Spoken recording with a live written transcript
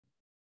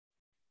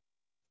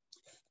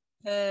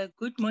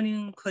Good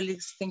morning,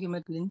 colleagues. Thank you,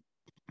 Madeline.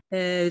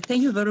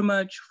 Thank you very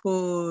much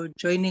for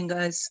joining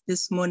us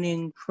this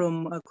morning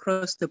from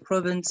across the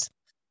province.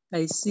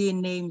 I see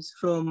names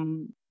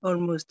from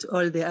almost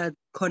all the other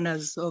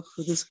corners of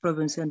this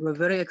province, and we're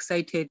very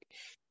excited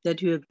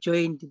that you have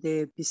joined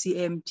the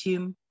BCM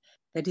team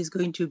that is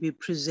going to be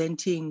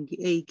presenting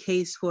a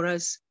case for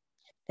us.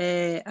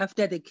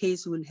 After the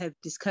case, we'll have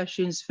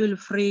discussions. Feel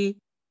free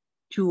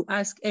to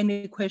ask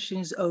any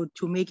questions or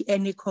to make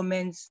any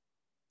comments.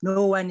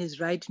 No one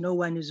is right, no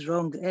one is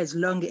wrong, as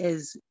long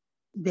as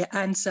the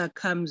answer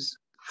comes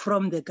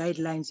from the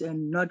guidelines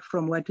and not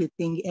from what we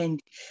think. And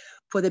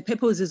for the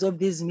purposes of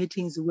these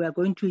meetings, we are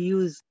going to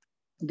use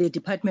the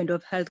Department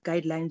of Health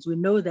guidelines. We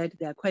know that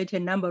there are quite a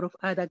number of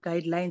other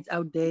guidelines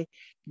out there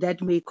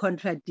that may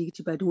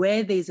contradict, but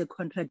where there is a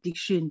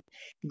contradiction,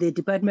 the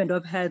Department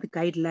of Health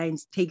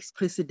guidelines takes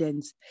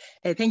precedence.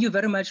 Thank you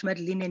very much,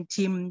 Madeline and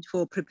team,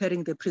 for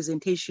preparing the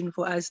presentation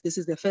for us. This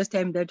is the first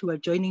time that we are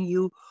joining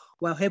you.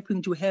 We're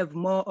hoping to have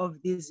more of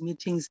these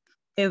meetings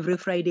every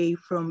Friday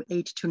from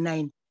 8 to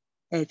 9.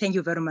 Thank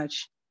you very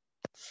much.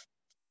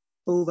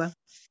 Over.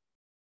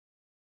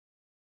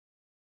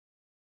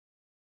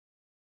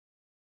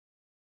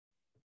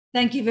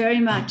 Thank you very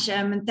much.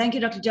 And thank you,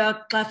 Dr.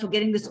 Jaka, for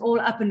getting this all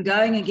up and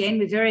going again.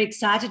 We're very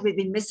excited. We've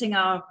been missing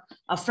our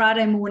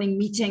Friday morning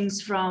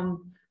meetings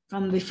from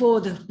before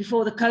the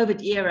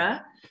COVID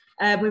era.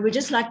 We would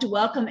just like to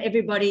welcome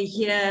everybody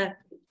here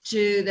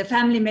to the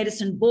Family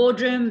Medicine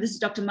Boardroom. This is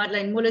Dr.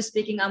 Madeleine Muller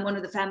speaking. I'm one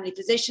of the family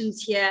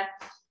physicians here.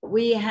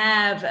 We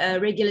have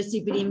regular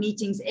CPD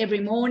meetings every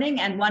morning,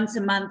 and once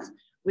a month,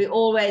 we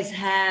always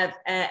have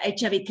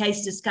HIV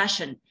case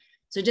discussion.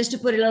 So just to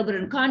put a little bit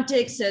in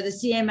context, so the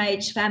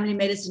CMH Family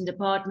Medicine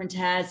Department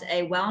has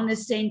a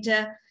wellness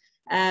center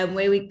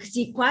where we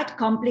see quite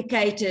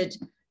complicated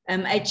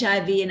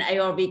HIV and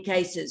ARV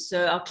cases.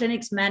 So our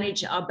clinics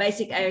manage our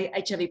basic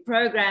HIV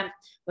program,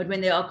 but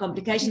when there are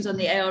complications on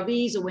the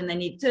ARVs or when they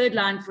need third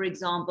line, for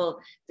example,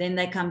 then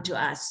they come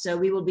to us. So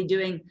we will be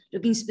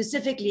looking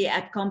specifically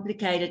at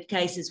complicated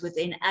cases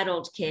within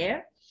adult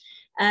care.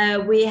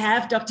 We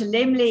have Dr.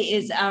 Lemley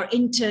is our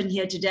intern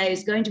here today,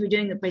 who's going to be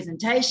doing the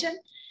presentation.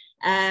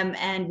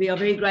 And we are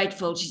very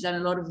grateful. She's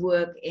done a lot of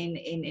work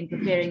in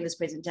preparing this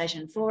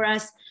presentation for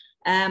us.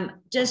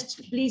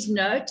 Just please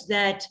note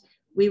that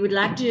we would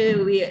like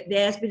to,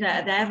 they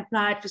have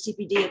applied for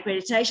CPD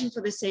accreditation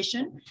for this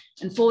session.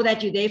 And for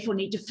that, you therefore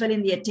need to fill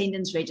in the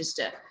attendance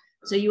register.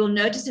 So you will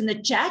notice in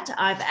the chat,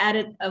 I've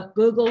added a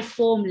Google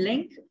form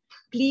link.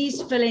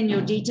 Please fill in your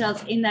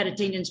details in that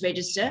attendance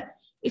register.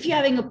 If you're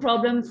having a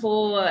problem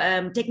for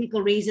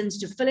technical reasons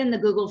to fill in the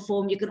Google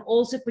form, you can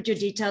also put your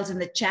details in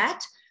the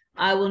chat.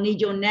 I will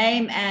need your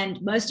name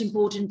and most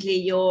importantly,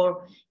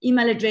 your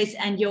email address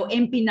and your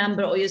MP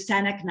number or your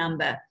SANAC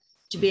number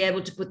to be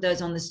able to put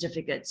those on the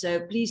certificate.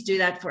 So please do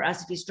that for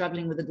us if you're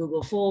struggling with the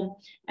Google form,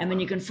 and then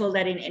you can fill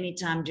that in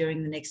anytime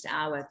during the next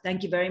hour.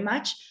 Thank you very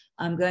much.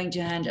 I'm going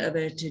to hand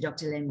over to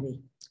Dr.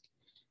 Lemley.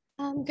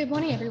 Good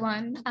morning,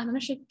 everyone. I'm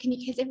not sure, can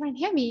everyone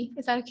hear me?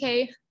 Is that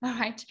okay? All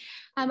right.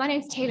 My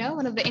name is Taylor,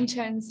 one of the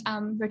interns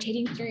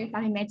rotating through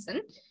family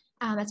medicine,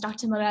 as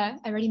Dr. Muller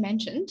already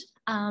mentioned.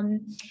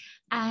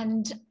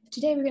 And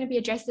today we're going to be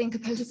addressing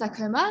Kaposi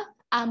sarcoma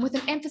with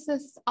an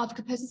emphasis of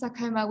Kaposi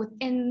sarcoma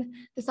within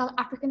the South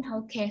African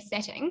healthcare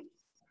setting.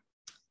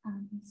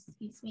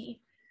 Excuse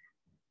me.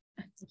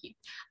 Thank you.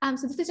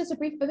 So this is just a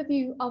brief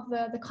overview of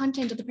the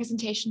content of the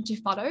presentation to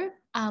follow.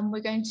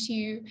 We're going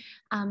to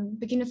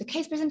begin with a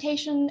case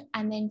presentation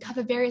and then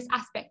cover various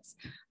aspects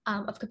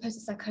of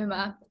Kaposi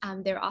sarcoma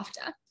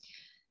thereafter.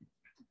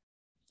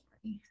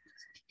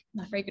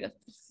 Not very good at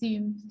the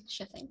Zoom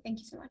shifting. Thank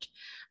you so much.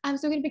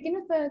 So we're going to begin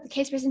with the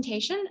case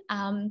presentation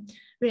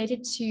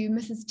related to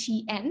Mrs.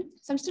 TN.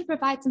 So I'm just going to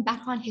provide some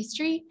background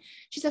history.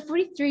 She's a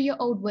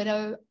 43-year-old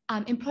widow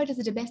employed as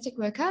a domestic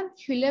worker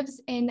who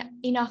lives in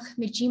Enoch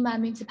Mijima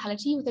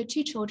municipality with her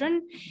 2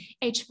 children,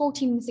 aged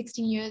 14 and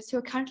 16 years, who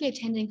are currently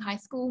attending high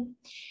school.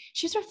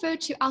 She's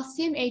referred to our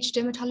CMH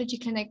dermatology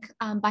clinic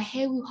by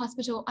Harewu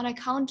Hospital on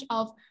account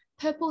of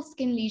purple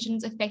skin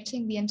lesions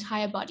affecting the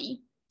entire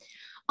body.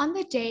 On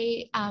the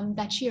day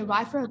that she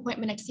arrived for her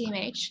appointment at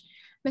CMH,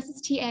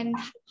 Mrs. TN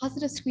had a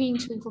positive screening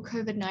tool for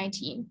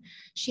COVID-19.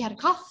 She had a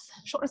cough,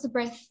 shortness of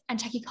breath, and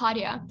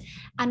tachycardia,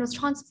 and was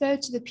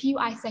transferred to the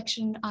PUI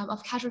section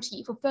of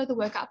casualty for further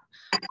workup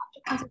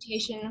after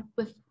consultation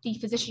with the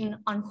physician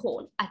on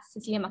call at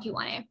Cecilia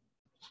Makiwane.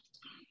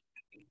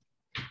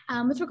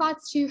 With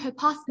regards to her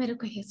past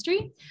medical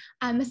history,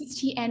 Mrs.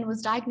 TN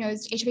was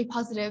diagnosed HIV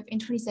positive in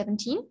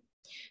 2017.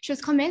 She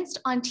was commenced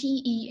on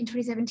TE in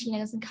 2017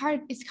 and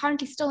is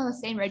currently still on the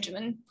same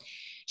regimen.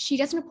 She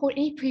doesn't report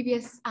any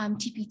previous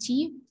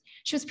TPT.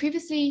 She was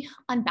previously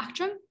on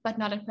Bactrim, but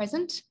not at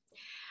present.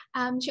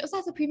 She also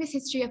has a previous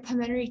history of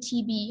pulmonary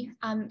TB,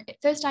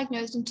 first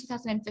diagnosed in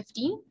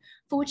 2015,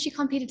 for which she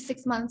completed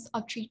 6 months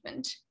of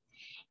treatment.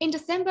 In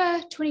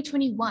December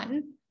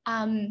 2021,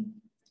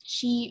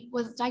 she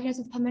was diagnosed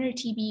with pulmonary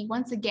TB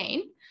once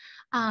again,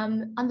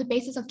 on the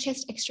basis of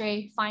chest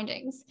X-ray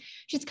findings.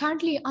 She's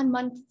currently on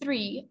month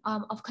 3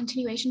 of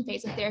continuation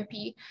phase of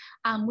therapy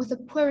with a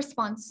poor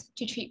response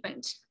to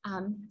treatment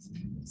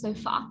so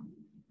far.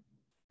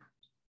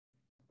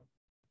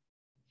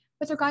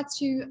 With regards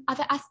to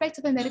other aspects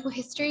of her medical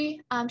history,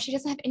 she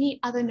doesn't have any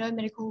other known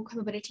medical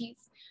comorbidities,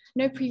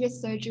 no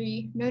previous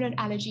surgery, no known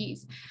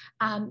allergies,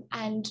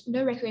 and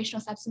no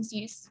recreational substance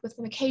use, with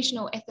an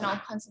occasional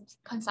ethanol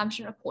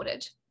consumption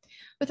reported.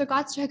 With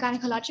regards to her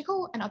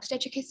gynecological and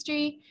obstetric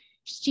history,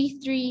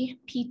 she's G3,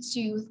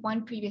 P2 with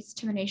 1 previous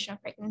termination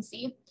of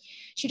pregnancy.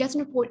 She doesn't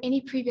report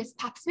any previous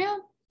pap smear.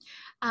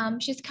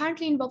 She's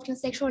currently involved in a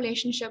sexual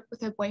relationship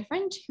with her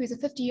boyfriend, who is a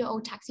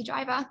 50-year-old taxi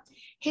driver.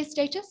 His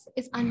status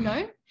is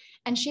unknown,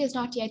 and she has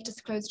not yet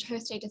disclosed her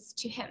status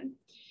to him.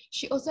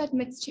 She also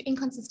admits to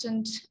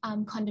inconsistent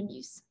condom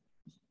use.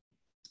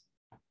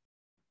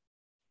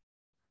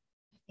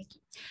 Thank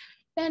you.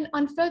 Then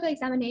on further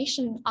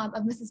examination of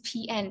Mrs.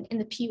 PN in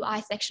the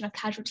PUI section of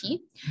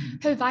casualty,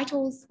 her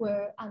vitals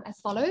were as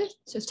follows.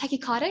 So it's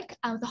tachycardic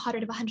with a heart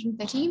rate of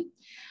 130,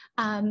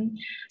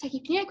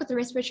 tachypneic with a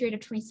respiratory rate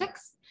of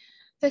 26.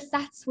 Her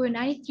sats were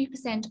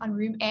 93% on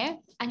room air,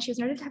 and she was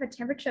noted to have a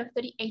temperature of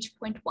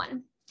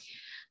 38.1.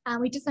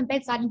 We did some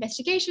bedside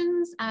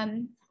investigations,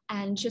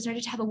 and she was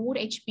noted to have a ward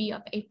HB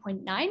of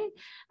 8.9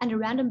 and a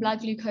random blood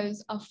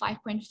glucose of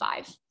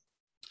 5.5.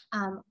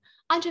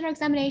 On general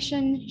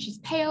examination, she's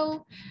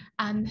pale.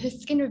 Her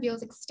skin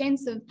reveals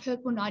extensive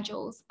purple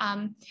nodules,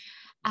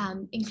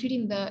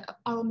 including the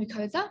oral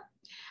mucosa.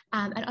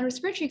 And on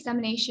respiratory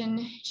examination,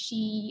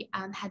 she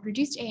had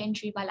reduced air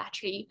entry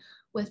bilaterally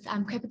with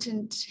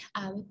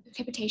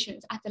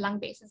crepitations at the lung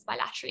bases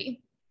bilaterally.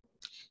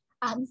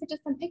 These are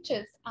just some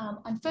pictures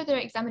on further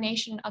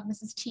examination of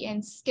Mrs.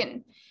 TN's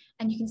skin.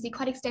 And you can see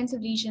quite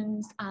extensive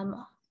lesions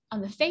on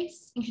the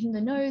face, including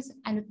the nose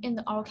and in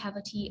the oral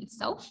cavity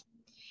itself.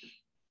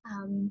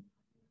 And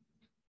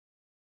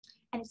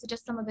these are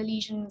just some of the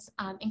lesions,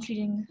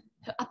 including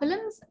her upper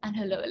limbs and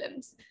her lower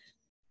limbs.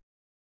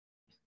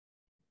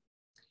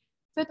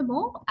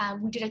 Furthermore,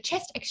 we did a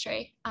chest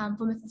X-ray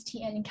for Mrs.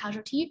 TN in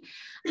casualty,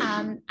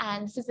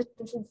 and this is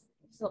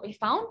what we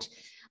found.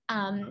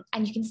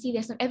 And you can see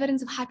there's some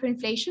evidence of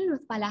hyperinflation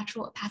with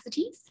bilateral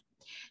opacities.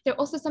 There are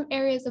also some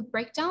areas of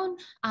breakdown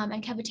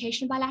and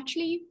cavitation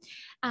bilaterally.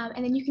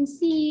 And then you can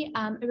see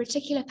a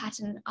reticular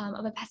pattern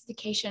of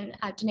opacification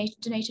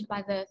denoted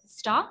by the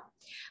star,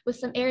 with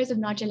some areas of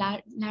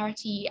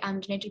nodularity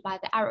denoted by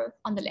the arrow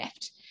on the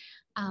left.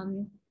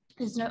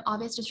 There's no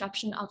obvious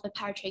disruption of the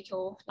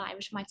paratracheal line,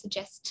 which might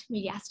suggest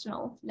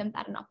mediastinal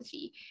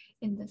lymphadenopathy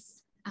in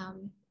this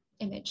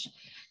image.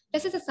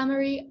 This is a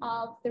summary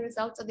of the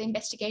results of the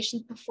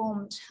investigations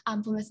performed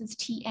for Mrs.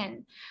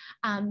 TN,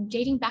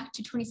 dating back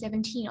to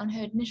 2017 on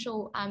her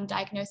initial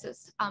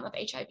diagnosis of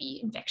HIV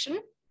infection.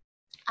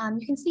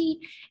 You can see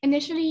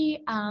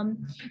initially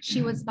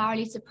she was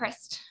virally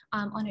suppressed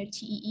on her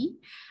TEE,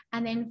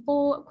 and then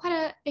for quite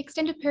an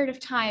extended period of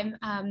time,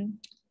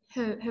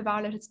 her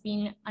viral load has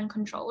been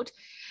uncontrolled.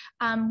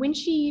 When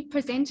she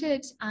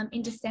presented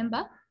in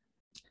December,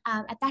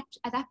 at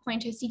that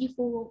point, her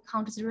CD4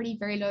 count was already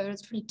very low, it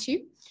was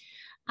 22,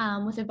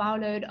 with a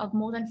viral load of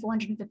more than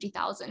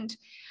 450,000.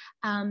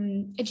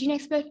 A gene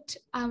expert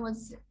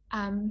was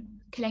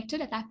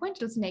collected at that point,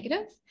 it was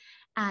negative,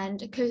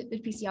 and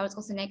the PCR was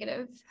also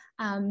negative,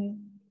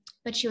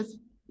 but she was,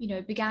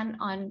 began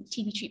on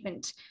TB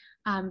treatment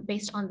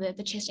based on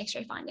the chest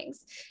X-ray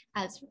findings,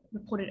 as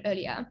reported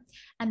earlier.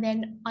 And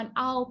then on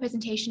our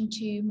presentation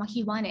to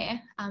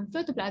Makiwane,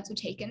 further bloods were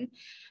taken,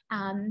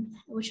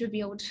 which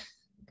revealed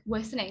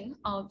worsening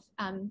of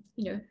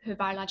her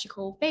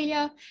virological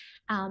failure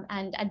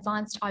and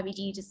advanced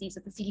RBD disease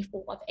of the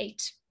CD4 of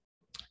 8.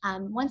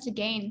 Once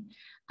again,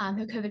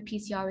 her COVID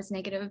PCR was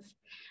negative.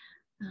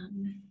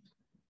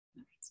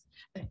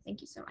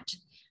 Thank you so much.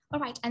 All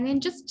right, and then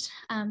just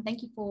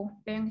thank you for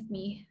bearing with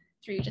me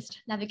through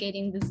just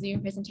navigating the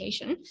Zoom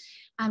presentation.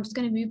 I'm just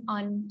going to move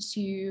on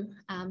to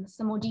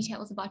some more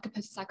details about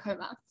Kaposi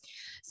sarcoma.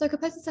 So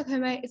Kaposi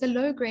sarcoma is a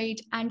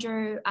low-grade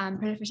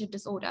angioproliferative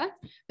disorder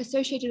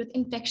associated with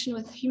infection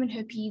with human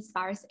herpes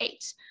virus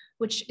 8,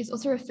 which is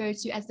also referred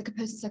to as the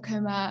Kaposi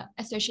sarcoma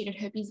associated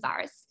herpes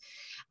virus.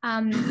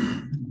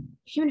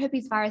 Human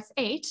herpes virus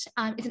 8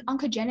 is an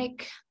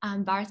oncogenic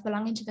virus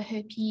belonging to the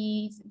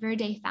herpes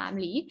viridae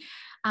family,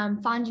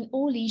 found in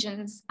all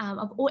lesions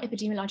of all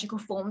epidemiological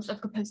forms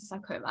of Kaposi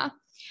sarcoma.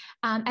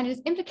 And it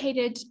is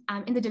implicated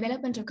in the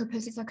development of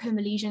Kaposi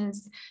sarcoma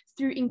lesions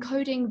through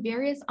encoding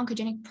various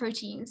oncogenic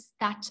proteins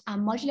that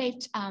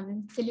modulate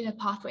cellular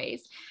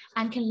pathways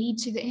and can lead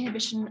to the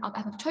inhibition of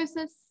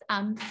apoptosis,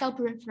 cell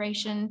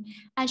proliferation,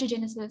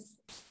 angiogenesis,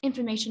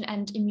 inflammation,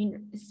 and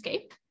immune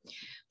escape.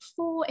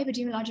 4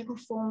 epidemiological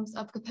forms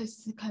of Kaposi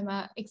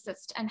sarcoma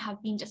exist and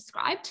have been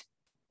described.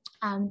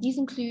 These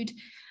include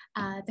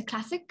the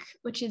classic,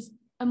 which is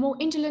a more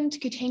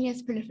indolent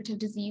cutaneous proliferative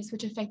disease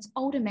which affects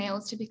older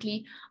males,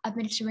 typically of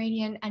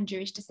Mediterranean and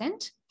Jewish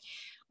descent.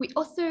 We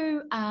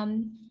also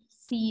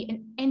see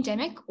an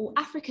endemic or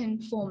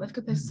African form of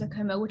Kaposi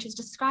sarcoma, which is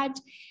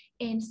described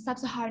in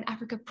sub-Saharan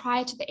Africa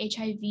prior to the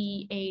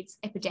HIV/AIDS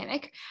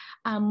epidemic,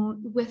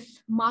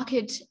 with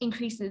marked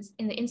increases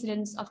in the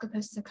incidence of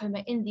Kaposi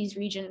sarcoma in these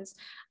regions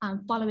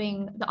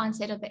following the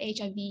onset of the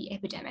HIV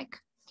epidemic.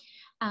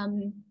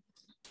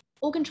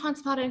 Organ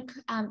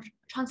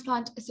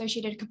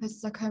transplant-associated Kaposi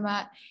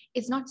sarcoma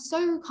is not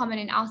so common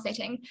in our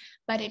setting,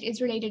 but it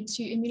is related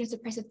to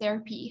immunosuppressive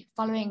therapy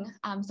following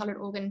solid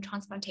organ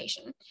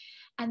transplantation.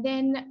 And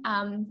then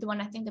the one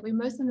I think that we're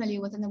most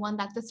familiar with, and the one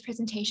that this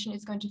presentation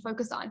is going to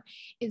focus on,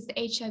 is the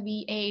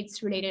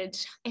HIV/AIDS related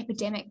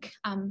epidemic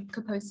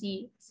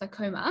Kaposi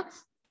sarcoma.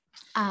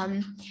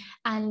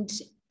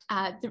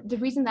 The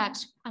reason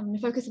that I'm going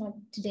to focus on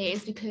today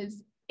is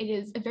because it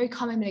is a very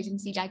common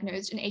malignancy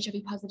diagnosed in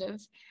HIV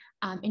positive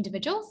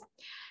individuals.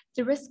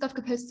 The risk of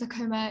Kaposi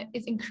sarcoma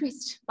is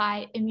increased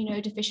by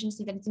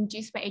immunodeficiency that is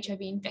induced by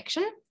HIV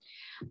infection.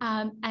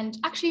 And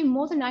actually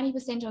more than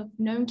 90% of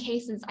known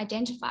cases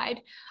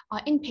identified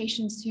are in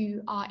patients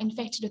who are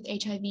infected with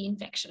HIV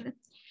infection.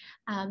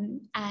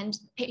 And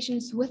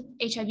patients with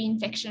HIV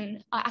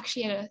infection are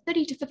actually at a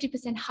 30 to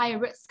 50% higher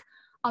risk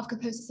of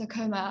Kaposi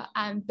sarcoma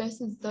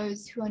versus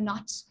those who are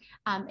not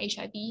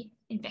HIV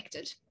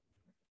infected.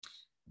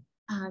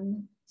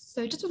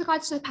 So just with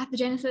regards to the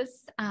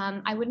pathogenesis,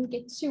 I wouldn't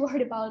get too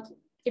worried about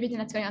everything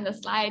that's going on the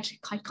slide,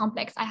 quite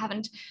complex. I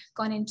haven't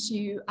gone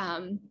into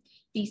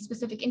the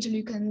specific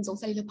interleukins or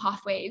cellular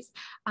pathways,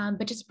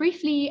 but just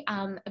briefly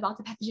about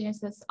the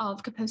pathogenesis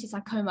of Kaposi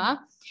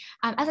sarcoma.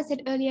 As I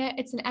said earlier,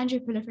 it's an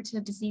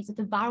angioproliferative disease with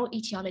a viral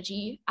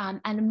etiology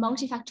and a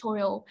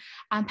multifactorial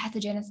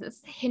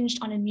pathogenesis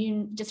hinged on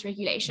immune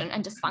dysregulation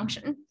and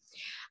dysfunction.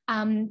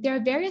 There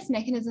are various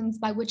mechanisms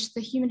by which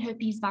the human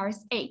herpes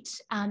virus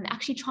 8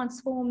 actually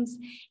transforms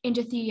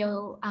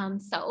endothelial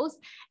cells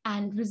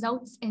and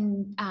results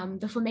in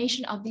the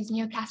formation of these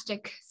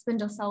neoplastic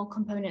spindle cell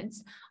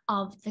components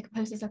of the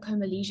Kaposi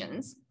sarcoma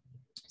lesions.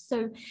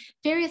 So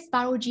various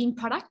viral gene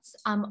products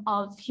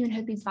of human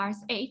herpes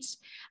virus 8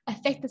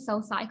 affect the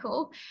cell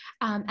cycle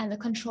and the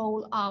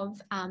control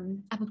of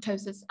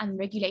apoptosis and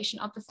regulation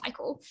of the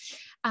cycle.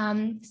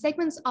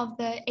 Segments of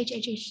the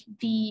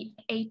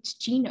HHV8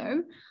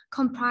 genome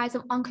comprise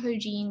of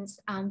oncogenes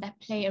that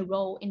play a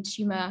role in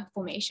tumor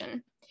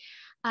formation.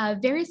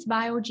 Various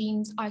viral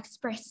genes are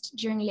expressed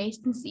during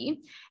latency,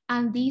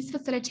 and these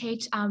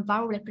facilitate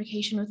viral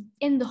replication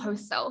within the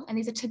host cell. And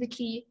these are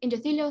typically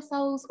endothelial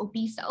cells or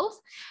B cells,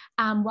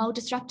 while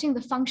disrupting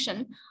the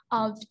function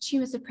of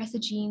tumor suppressor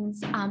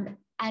genes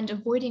and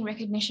avoiding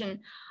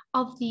recognition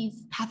of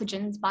these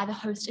pathogens by the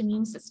host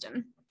immune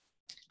system.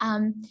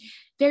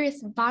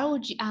 Various viral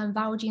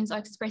genes are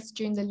expressed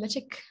during the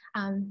lytic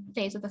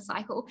phase of the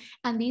cycle,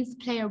 and these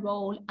play a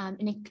role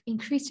in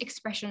increased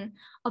expression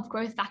of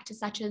growth factors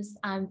such as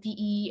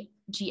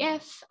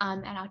VEGF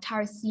and our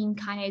tyrosine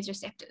kinase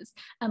receptors,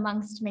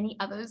 amongst many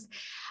others,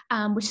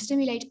 which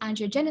stimulate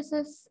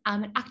angiogenesis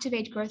and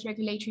activate growth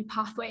regulatory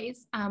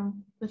pathways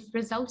with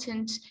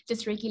resultant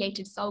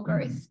dysregulated cell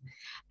growth.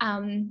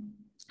 And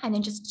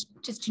then just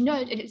to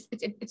note,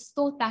 it's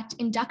thought that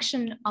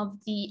induction of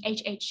the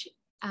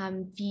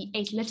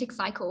HHV8 lytic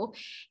cycle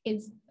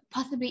is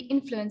possibly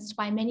influenced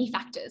by many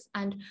factors,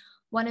 and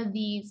one of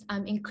these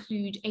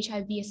include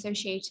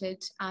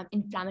HIV-associated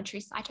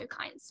inflammatory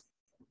cytokines.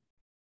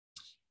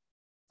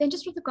 Then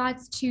just with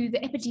regards to the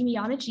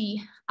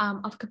epidemiology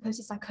of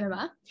Kaposi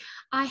sarcoma,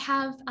 I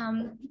have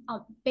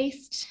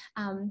based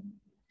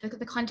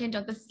the content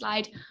of this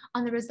slide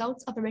on the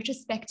results of a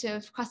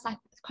retrospective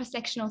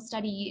cross-sectional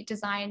study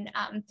design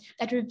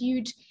that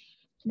reviewed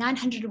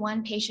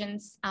 901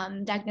 patients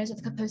diagnosed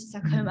with Kaposi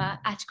sarcoma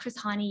at Chris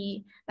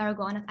Hani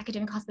Baragwanath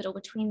Academic Hospital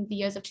between the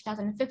years of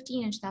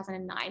 2015 and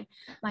 2009.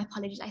 My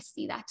apologies, I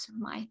see that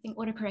my thing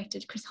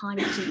autocorrected Chris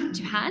Hani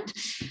to hand.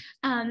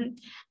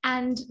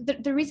 And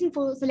the reason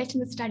for selecting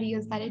the study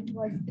is that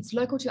it's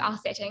local to our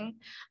setting,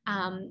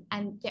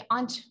 and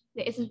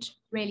there isn't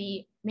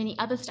really many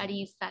other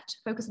studies that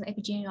focus on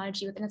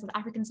epidemiology within a South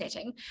African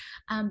setting,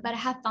 but I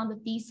have found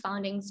that these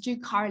findings do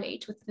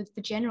correlate with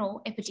the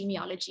general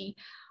epidemiology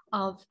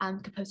of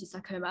Kaposi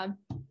sarcoma.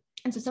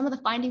 And so some of the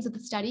findings of the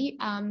study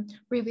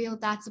revealed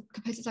that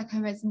Kaposi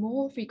sarcoma is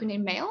more frequent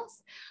in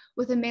males,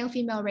 with a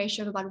male-female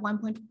ratio of about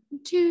 1.2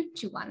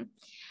 to 1.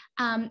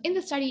 In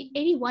the study,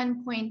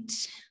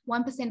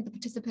 81.1% of the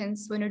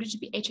participants were noted to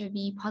be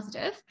HIV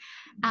positive,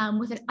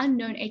 with an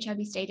unknown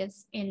HIV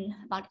status in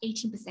about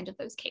 18% of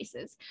those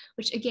cases,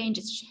 which again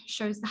just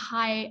shows the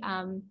high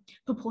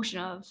proportion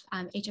of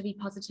HIV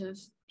positive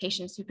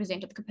patients who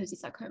present with Kaposi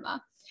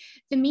sarcoma.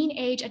 The mean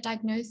age at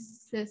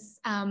diagnosis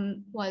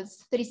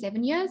was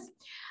 37 years.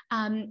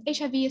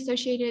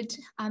 HIV-associated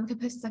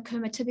Kaposi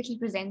sarcoma typically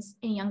presents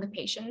in younger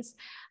patients,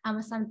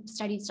 with some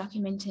studies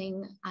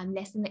documenting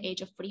less than the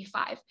age of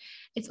 45.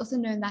 It's also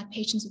known that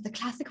patients with the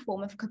classic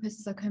form of Kaposi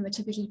sarcoma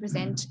typically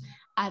present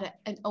at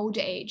an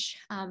older age,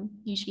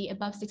 usually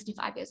above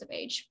 65 years of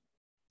age.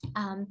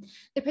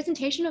 The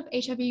presentation of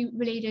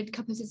HIV-related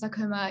Kaposi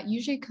sarcoma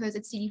usually occurs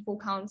at CD4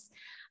 counts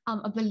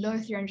of below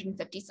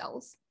 350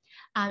 cells.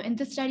 In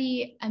this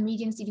study, a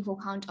median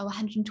CD4 count of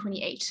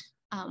 128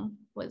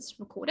 was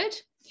recorded.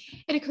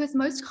 It occurs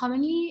most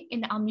commonly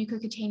in our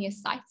mucocutaneous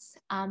sites.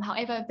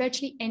 However,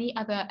 virtually any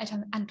other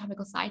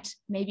anatomical site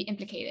may be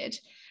implicated.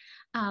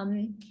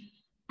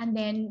 And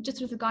then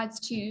just with regards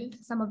to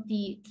some of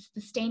the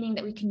staining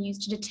that we can use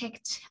to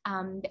detect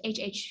the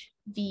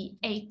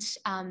HHV8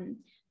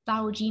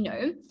 viral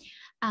genome,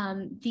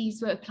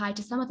 these were applied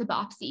to some of the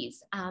biopsies,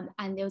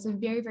 and there was a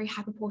very, very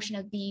high proportion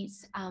of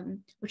these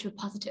which were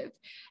positive.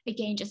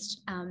 Again,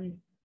 just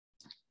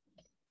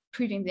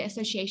proving the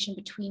association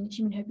between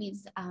human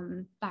herpes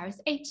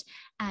virus 8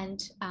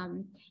 and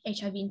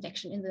HIV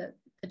infection in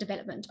the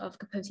development of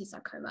Kaposi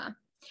sarcoma.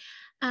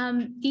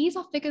 These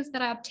are figures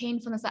that I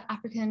obtained from the South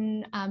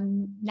African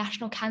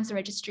National Cancer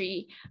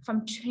Registry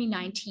from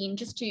 2019,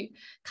 just to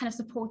kind of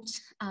support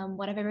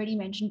what I've already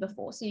mentioned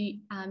before. So you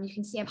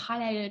can see I've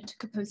highlighted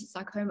Kaposi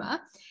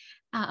sarcoma,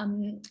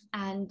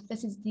 and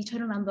this is the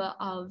total number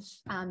of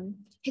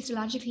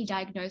histologically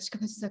diagnosed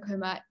Kaposi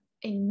sarcoma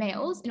in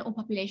males in all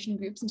population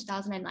groups in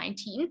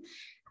 2019.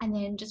 And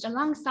then just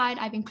alongside,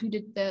 I've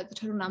included the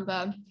total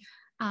number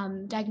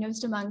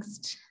diagnosed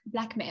amongst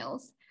Black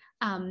males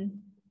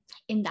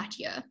in that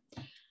year.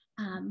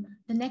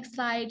 The next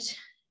slide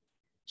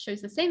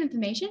shows the same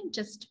information,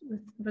 just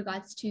with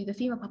regards to the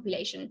female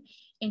population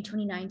in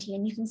 2019.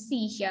 And you can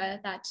see here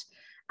that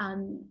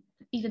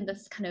even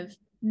this kind of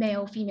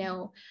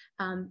male-female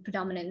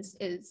predominance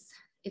is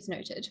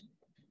noted.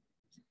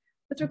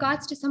 With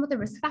regards to some of the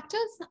risk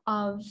factors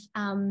of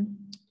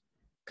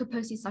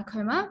Kaposi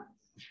sarcoma,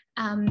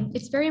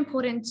 it's very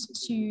important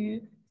to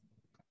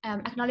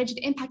acknowledge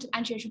the impact of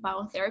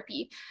antiretroviral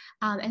therapy.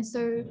 And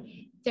so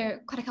there are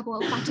quite a couple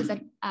of factors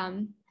that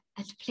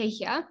at play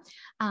here,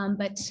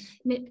 but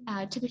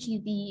typically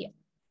the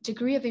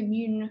degree of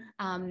immune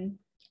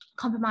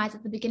compromise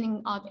at the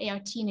beginning of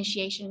ART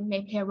initiation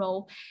may play a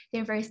role.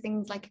 There are various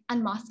things like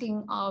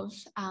unmasking of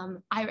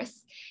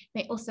iris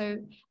may also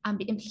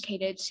be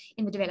implicated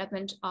in the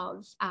development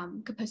of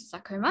Kaposi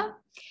sarcoma.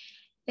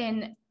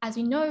 Then, as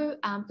we know,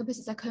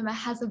 Kaposi sarcoma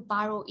has a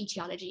viral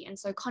etiology, and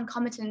so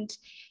concomitant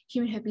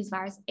human herpes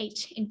virus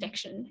 8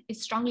 infection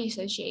is strongly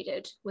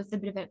associated with the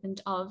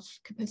development of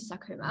Kaposi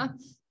sarcoma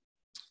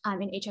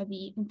in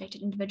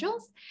HIV-infected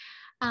individuals.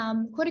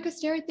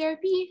 Corticosteroid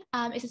therapy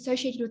is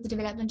associated with the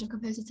development of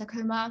Kaposi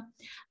sarcoma,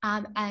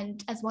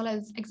 and as well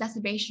as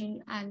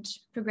exacerbation and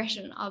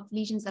progression of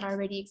lesions that are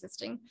already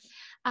existing.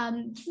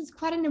 This is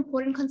quite an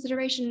important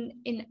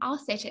consideration in our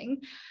setting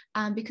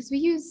because we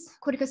use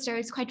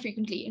corticosteroids quite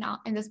frequently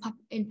in this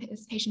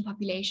patient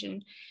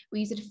population. We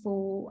use it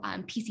for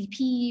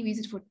PCP, we use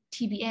it for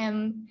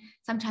TBM,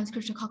 sometimes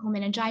cryptococcal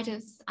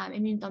meningitis,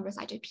 immune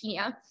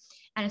thrombocytopenia.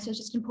 And so it's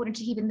just important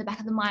to keep in the back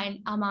of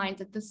our minds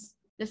that this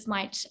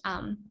might,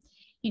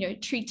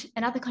 treat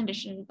another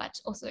condition, but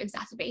also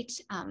exacerbate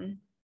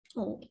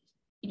or,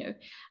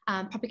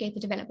 propagate the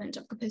development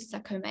of Kaposi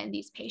sarcoma in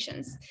these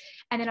patients.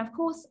 And then, of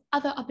course,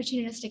 other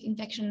opportunistic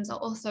infections are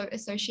also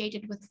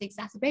associated with the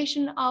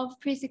exacerbation of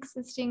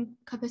pre-existing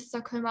Kaposi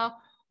sarcoma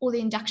or the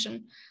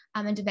induction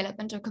and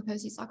development of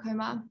Kaposi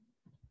sarcoma.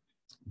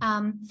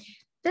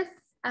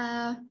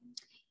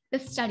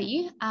 This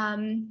study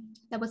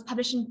that was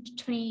published in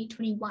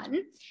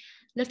 2021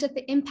 looked at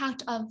the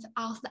impact of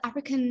our South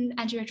African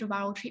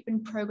antiretroviral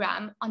treatment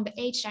program on the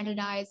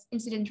age-standardized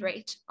incident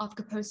rate of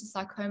Kaposi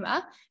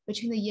sarcoma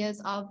between the years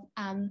of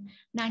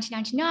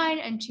 1999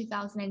 and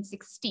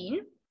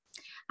 2016.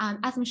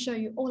 As I'm sure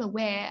you're all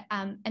aware,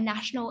 a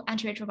national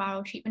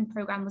antiretroviral treatment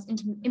program was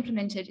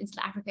implemented in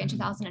South Africa in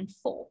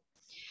 2004.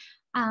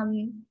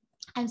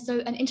 And so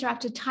an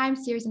interrupted time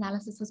series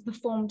analysis was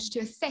performed to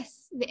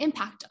assess the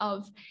impact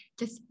of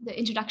the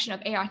introduction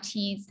of ARTs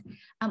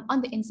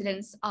on the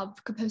incidence of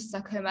Kaposi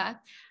sarcoma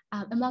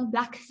among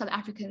Black South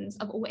Africans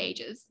of all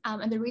ages.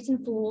 And the reason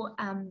for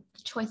the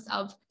choice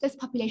of this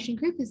population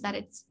group is that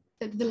it's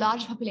the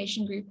largest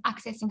population group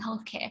accessing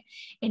healthcare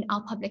in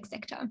our public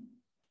sector.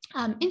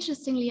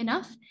 Interestingly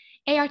enough,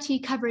 ART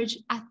coverage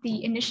at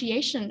the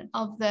initiation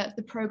of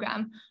the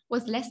program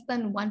was less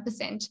than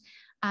 1%.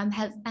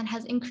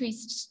 Has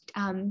increased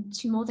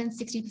to more than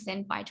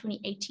 60% by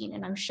 2018,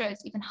 and I'm sure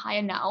it's even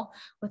higher now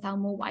with our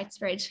more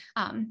widespread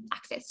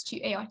access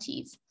to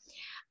ARTs.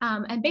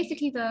 And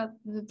basically the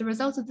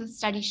results of the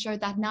study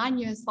showed that 9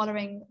 years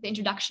following the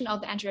introduction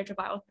of the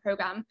antiretroviral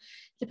program,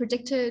 the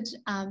predicted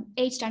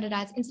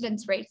age-standardized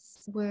incidence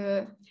rates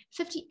were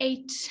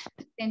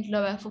 58%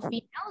 lower for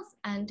females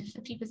and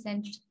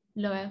 50%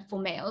 lower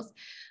for males,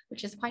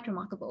 which is quite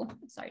remarkable.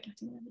 Sorry,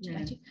 Dr.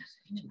 Miller,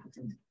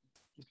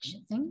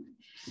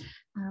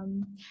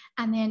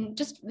 and then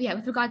just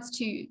with regards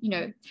to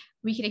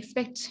we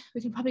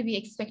can probably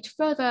expect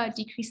further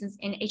decreases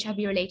in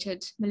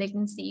HIV-related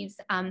malignancies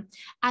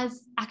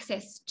as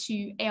access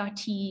to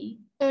ART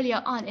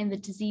earlier on in the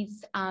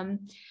disease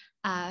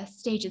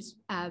stages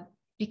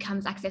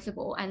becomes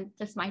accessible, and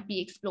this might be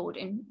explored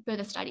in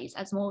further studies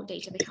as more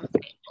data becomes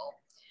available.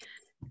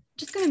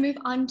 Just going to move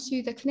on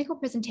to the clinical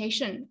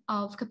presentation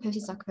of Kaposi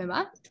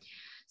sarcoma.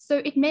 So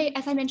it may,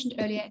 as I mentioned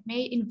earlier, it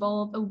may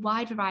involve a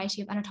wide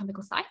variety of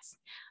anatomical sites,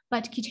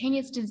 but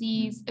cutaneous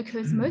disease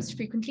occurs most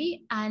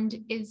frequently and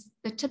is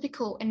the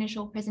typical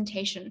initial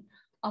presentation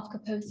of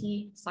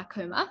Kaposi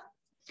sarcoma.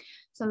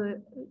 So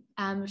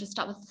we'll just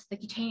start with the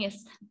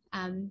cutaneous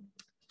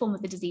form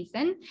of the disease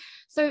then.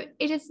 So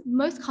it is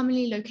most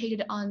commonly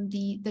located on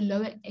the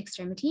lower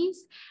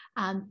extremities,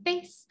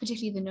 face,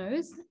 particularly the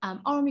nose,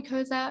 oral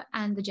mucosa,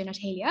 and the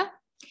genitalia.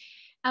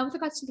 With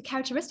regards to the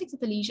characteristics of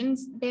the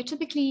lesions, they're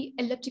typically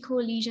elliptical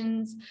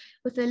lesions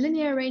with a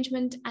linear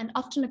arrangement and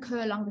often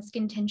occur along the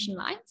skin tension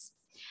lines.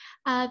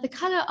 The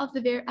color of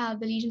the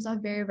lesions are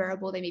very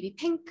variable. They may be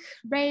pink,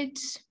 red,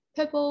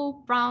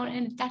 purple, brown,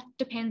 and that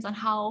depends on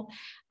how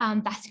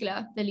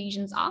vascular the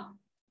lesions are.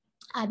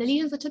 The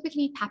lesions are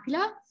typically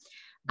papular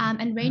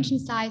and range in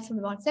size from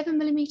about 7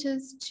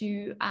 millimeters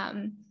to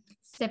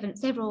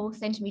several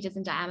centimeters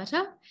in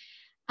diameter.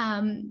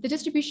 The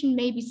distribution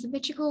may be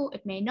symmetrical,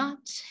 it may not.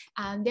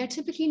 They're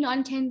typically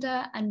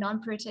non-tender and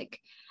non-pruritic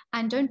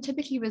and don't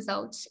typically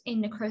result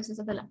in necrosis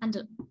of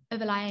the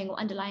overlying or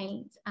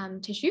underlying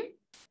tissue.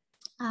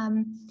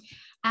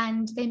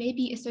 And they may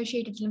be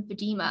associated with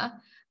lymphedema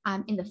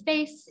in the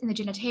face, in the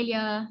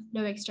genitalia,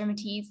 lower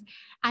extremities.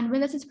 And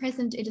when this is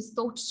present, it is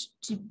thought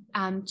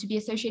to be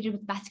associated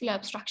with vascular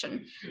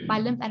obstruction by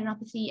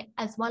lymphadenopathy,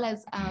 as well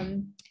as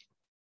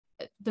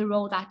the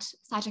role that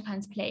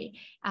cytokines play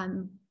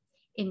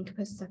in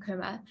Kaposi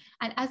sarcoma.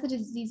 And as the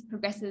disease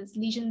progresses,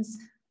 lesions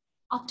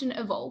often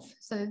evolve.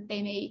 So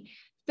they may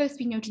first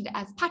be noted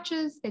as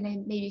patches, then they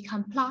may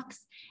become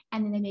plaques,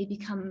 and then they may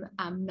become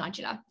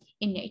nodular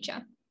in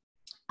nature.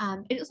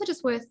 It's also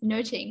just worth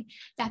noting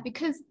that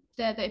because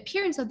the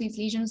appearance of these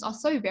lesions are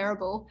so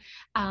variable,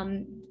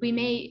 we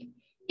may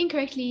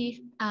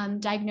incorrectly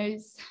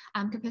diagnose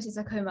Kaposi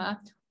sarcoma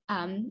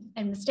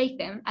and mistake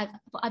them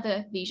for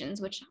other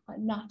lesions which are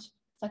not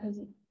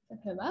Kaposi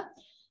sarcoma.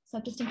 So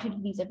I've just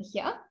included these over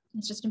here.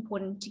 It's just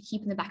important to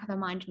keep in the back of our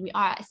mind when we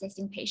are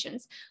assessing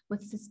patients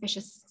with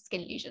suspicious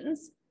skin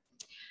lesions.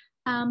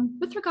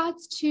 With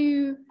regards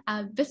to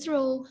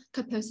visceral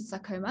Kaposi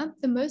sarcoma,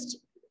 the most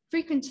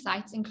frequent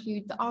sites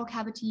include the oral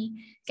cavity,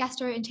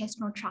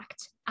 gastrointestinal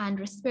tract, and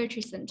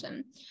respiratory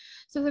symptom.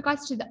 So with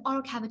regards to the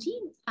oral cavity,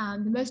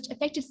 the most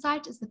affected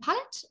site is the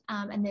palate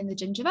and then the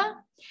gingiva.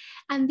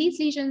 And these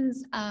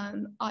lesions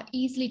are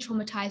easily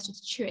traumatized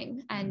with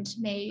chewing and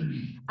may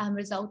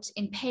result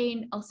in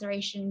pain,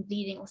 ulceration,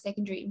 bleeding, or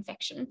secondary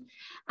infection.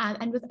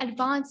 And with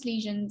advanced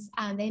lesions,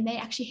 they may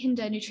actually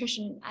hinder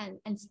nutrition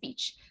and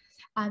speech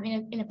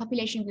in a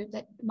population group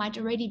that might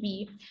already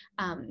be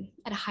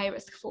at a high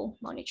risk for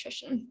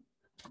malnutrition.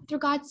 With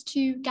regards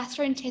to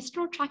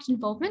gastrointestinal tract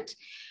involvement,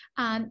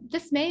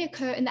 this may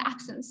occur in the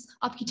absence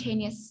of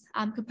cutaneous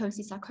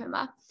Kaposi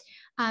sarcoma.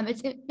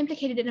 It's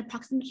implicated in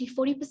approximately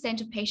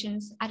 40% of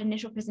patients at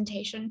initial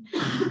presentation,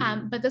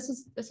 but this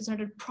is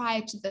noted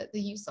prior to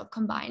the use of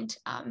combined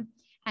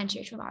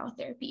antiretroviral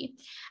therapy.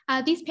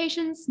 These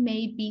patients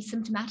may be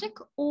symptomatic,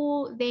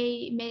 or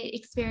they may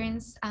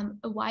experience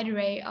a wide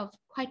array of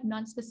quite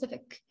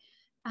non-specific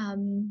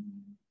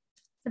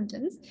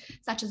symptoms,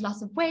 such as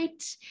loss of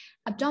weight,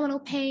 abdominal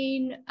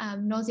pain,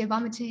 nausea,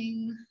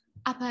 vomiting,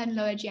 upper and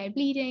lower GI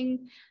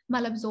bleeding,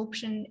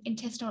 malabsorption,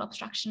 intestinal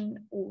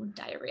obstruction, or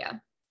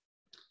diarrhea.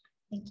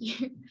 Thank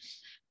you.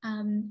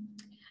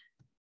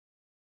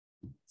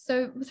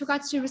 So with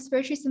regards to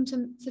respiratory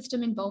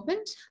system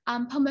involvement,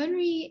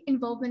 pulmonary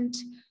involvement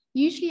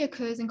usually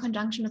occurs in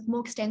conjunction with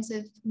more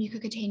extensive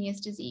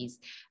mucocutaneous disease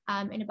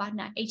in about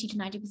 80 to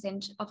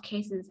 90% of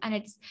cases. And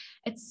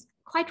it's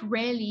quite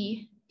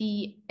rarely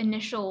the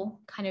initial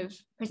kind of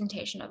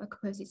presentation of a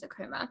Kaposi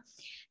sarcoma.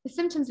 The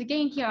symptoms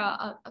again here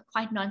are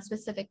quite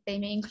non-specific. They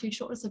may include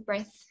shortness of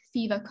breath,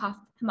 fever, cough,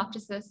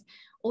 hemoptysis,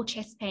 or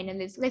chest pain.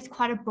 And there's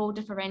quite a broad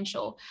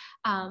differential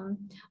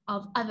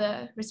of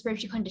other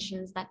respiratory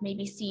conditions that may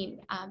be seen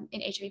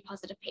in HIV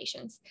positive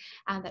patients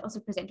that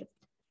also present with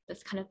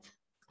this kind of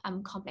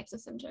complex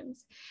of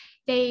symptoms.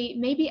 They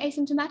may be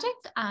asymptomatic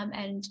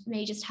and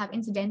may just have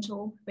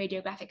incidental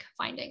radiographic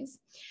findings.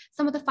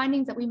 Some of the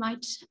findings that we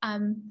might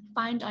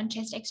find on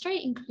chest x-ray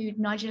include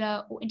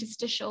nodular or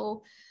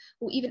interstitial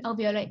or even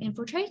alveolar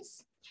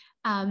infiltrates.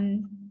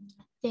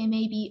 There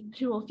may be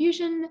pleural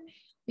effusion.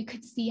 We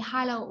could see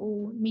hilar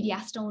or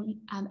mediastinal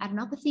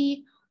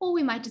adenopathy, or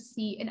we might just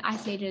see an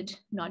isolated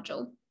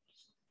nodule.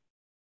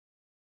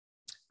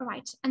 All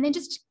right, and then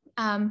just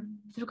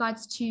with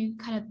regards to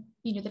kind of,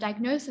 the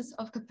diagnosis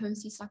of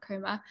Kaposi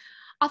sarcoma,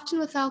 often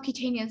with our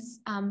cutaneous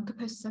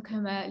Kaposi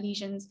sarcoma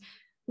lesions,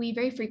 we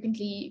very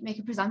frequently make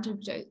a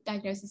presumptive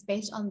diagnosis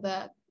based on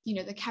the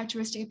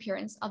characteristic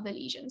appearance of the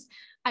lesions.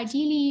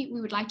 Ideally, we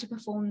would like to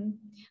perform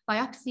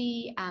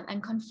biopsy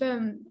and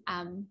confirm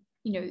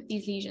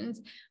these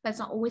lesions. That's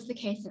not always the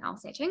case in our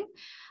setting.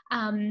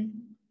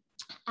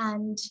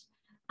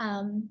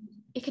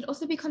 It can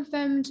also be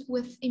confirmed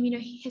with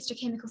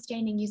immunohistochemical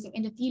staining using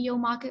endothelial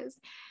markers.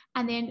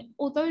 And then,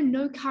 although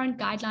no current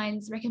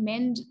guidelines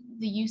recommend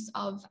the use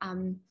of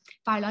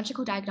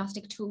virological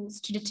diagnostic tools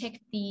to detect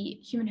the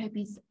human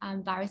herpes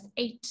virus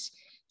 8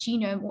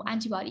 genome or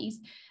antibodies,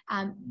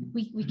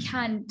 we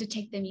can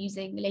detect them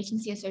using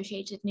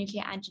latency-associated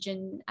nuclear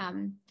antigen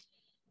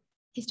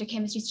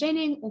histochemistry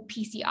staining or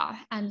PCR,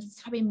 and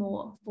it's probably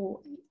more for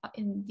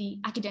in the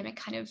academic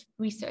kind of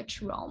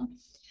research realm.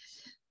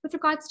 With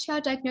regards to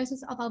our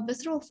diagnosis of our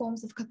visceral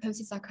forms of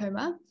Kaposi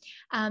sarcoma,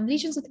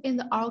 lesions within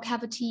the oral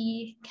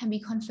cavity can be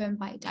confirmed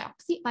by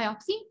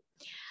biopsy.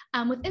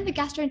 Within the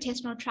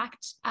gastrointestinal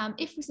tract,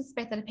 if we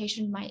suspect that a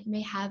patient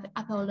may have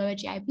upper or lower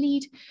GI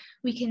bleed,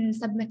 we can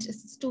submit a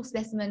stool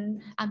specimen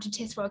to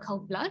test for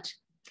occult blood.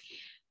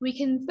 We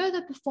can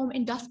further perform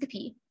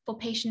endoscopy for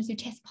patients who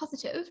test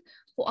positive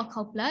for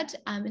occult blood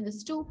in the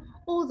stool,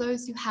 or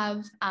those who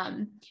have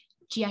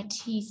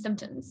GIT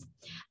symptoms.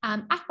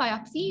 At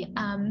biopsy,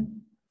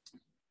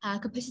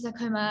 Kaposi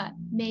sarcoma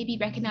may be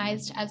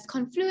recognized as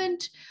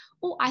confluent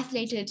or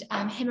isolated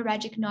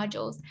hemorrhagic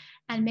nodules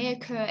and may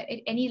occur at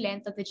any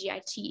length of the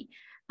GIT,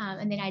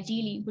 and then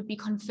ideally would be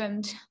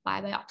confirmed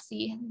by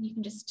biopsy. You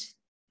can just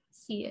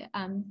see,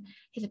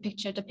 here's a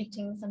picture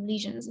depicting some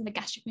lesions in the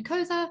gastric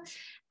mucosa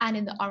and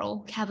in the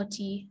oral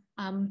cavity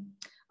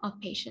of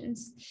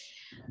patients.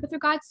 With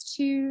regards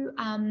to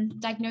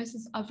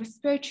diagnosis of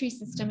respiratory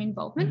system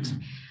involvement,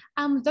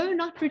 though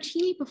not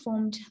routinely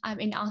performed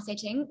in our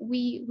setting,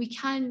 we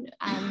can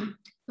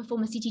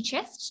perform a CT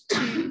chest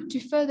to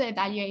further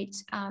evaluate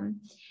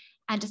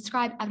and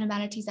describe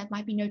abnormalities that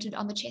might be noted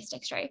on the chest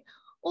X-ray,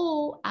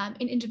 or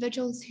in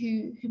individuals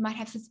who might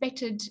have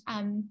suspected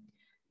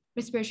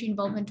respiratory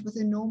involvement with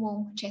a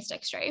normal chest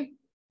X-ray.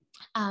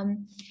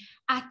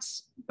 At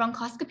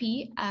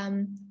bronchoscopy,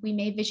 we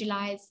may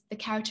visualize the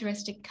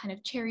characteristic kind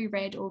of cherry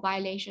red or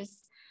violaceous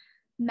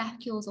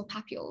macules or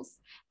papules,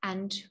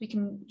 and we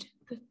can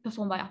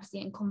perform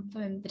biopsy and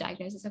confirm the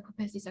diagnosis of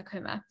Kaposi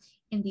sarcoma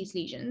in these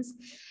lesions.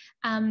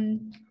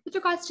 With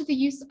regards to the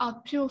use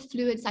of pleural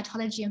fluid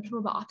cytology and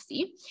pleural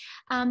biopsy,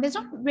 there's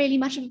not really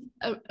much of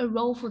a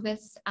role for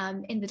this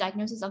in the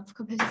diagnosis of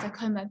Kaposi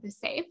sarcoma per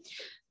se,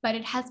 but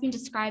it has been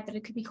described that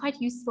it could be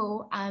quite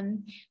useful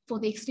for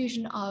the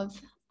exclusion of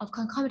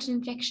concomitant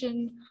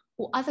infection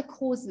or other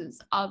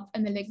causes of a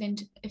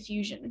malignant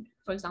effusion,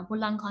 for example,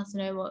 lung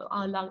carcinoma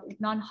or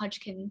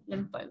non-Hodgkin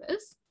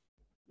lymphomas.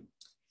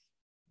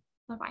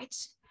 All right.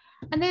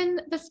 And then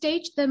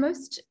the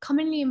most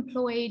commonly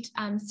employed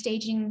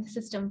staging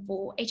system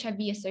for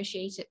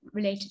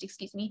HIV-related,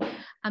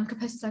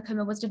 Kaposi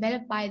sarcoma was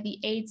developed by the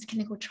AIDS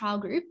Clinical Trial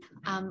Group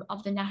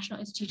of the National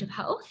Institute of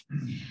Health.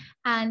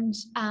 And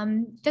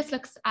this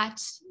looks at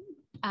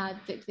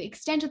the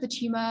extent of the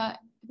tumor,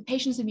 the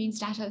patient's immune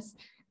status,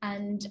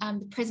 and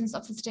the presence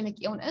of systemic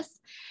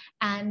illness.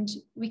 And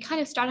we kind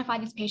of stratify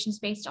these patients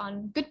based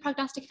on good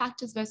prognostic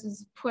factors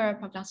versus poorer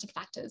prognostic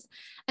factors.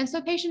 And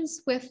so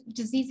patients with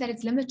disease that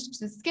is limited to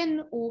the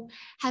skin or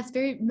has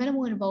very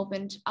minimal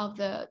involvement of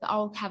the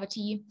oral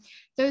cavity,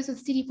 those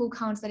with CD4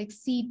 counts that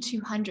exceed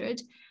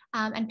 200,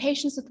 and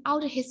patients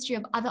without a history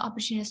of other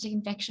opportunistic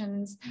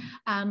infections,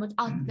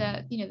 without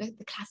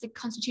the classic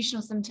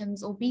constitutional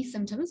symptoms or B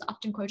symptoms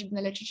often quoted in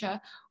the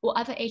literature, or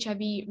other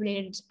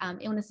HIV-related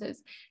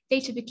illnesses, they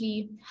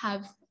typically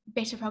have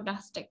better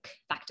prognostic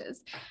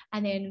factors.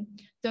 And then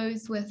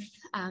those with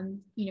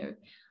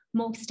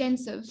more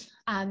extensive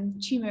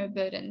tumor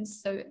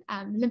burdens, so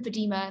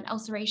lymphedema and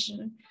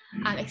ulceration,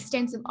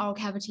 extensive oral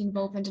cavity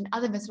involvement, and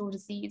other visceral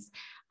disease,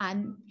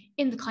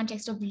 in the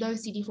context of low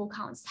CD4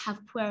 counts, have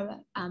poorer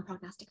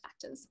prognostic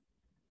factors.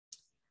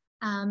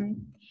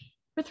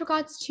 With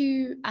regards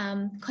to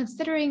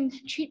considering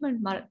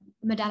treatment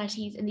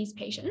modalities in these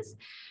patients,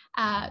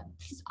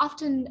 this is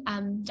often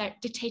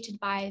dictated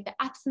by the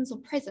absence or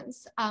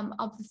presence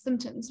of the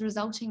symptoms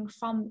resulting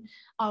from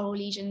oral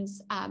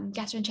lesions,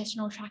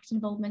 gastrointestinal tract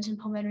involvement, and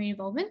pulmonary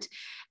involvement.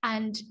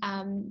 And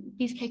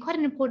these play quite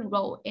an important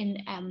role in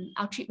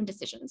our treatment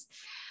decisions.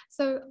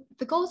 So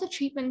the goals of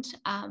treatment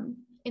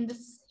in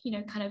this,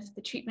 kind of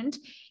the treatment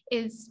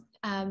is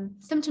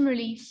symptom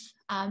relief,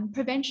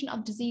 prevention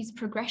of disease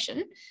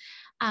progression,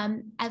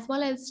 as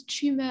well as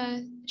tumor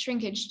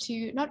shrinkage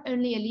to not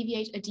only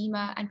alleviate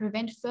edema and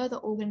prevent further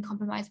organ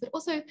compromise, but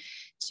also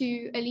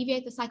to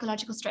alleviate the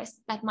psychological stress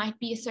that might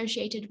be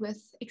associated with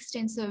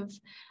extensive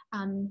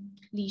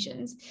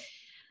lesions.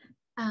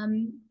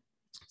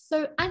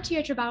 So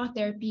antiretroviral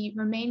therapy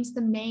remains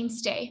the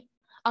mainstay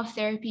of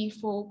therapy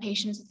for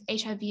patients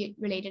with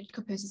HIV-related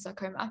Kaposi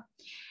sarcoma.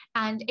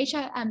 And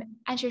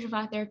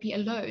antiretroviral therapy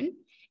alone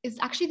is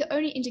actually the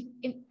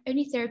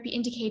only therapy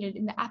indicated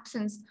in the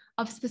absence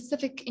of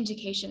specific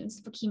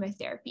indications for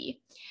chemotherapy.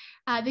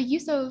 The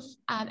use of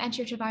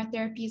antiretroviral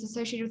therapy is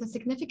associated with a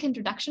significant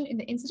reduction in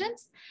the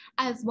incidence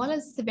as well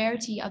as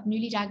severity of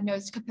newly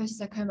diagnosed Kaposi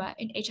sarcoma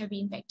in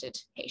HIV-infected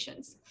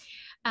patients.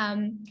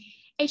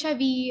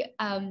 HIV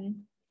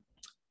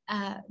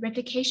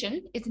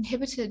replication is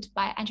inhibited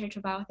by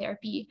antiretroviral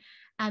therapy,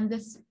 and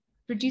this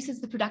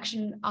reduces the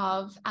production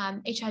of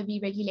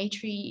HIV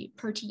regulatory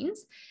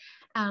proteins,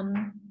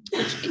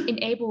 which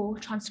enable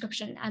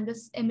transcription, and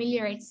this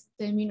ameliorates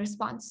the immune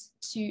response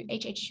to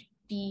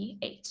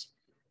HHV8.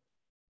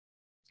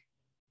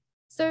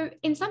 So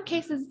in some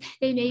cases,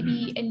 there may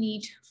be a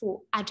need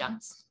for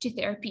adjuncts to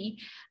therapy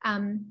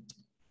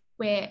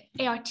where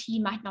ART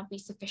might not be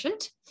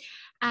sufficient.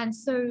 And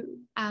so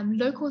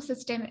local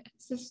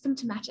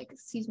symptomatic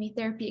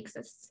therapy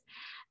exists.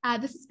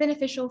 This is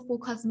beneficial for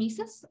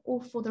cosmesis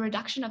or for the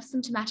reduction of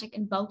symptomatic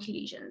and bulky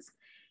lesions.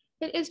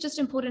 It is just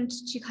important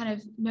to kind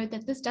of note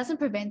that this doesn't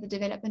prevent the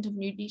development of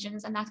new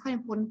lesions, and that's quite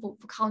important for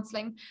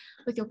counseling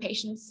with your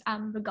patients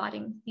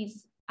regarding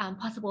these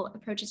possible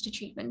approaches to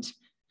treatment.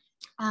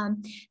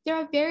 There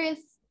are various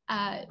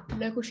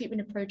local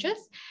treatment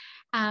approaches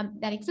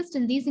that exist,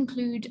 and these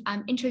include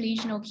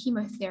intralesional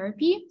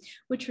chemotherapy,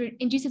 which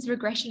induces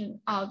regression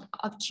of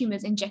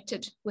tumors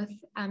injected with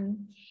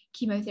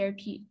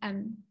chemotherapy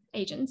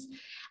agents.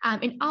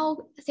 In our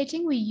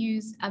setting, we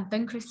use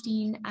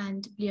vincristine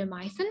and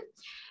bleomycin.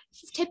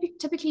 This is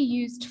typically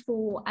used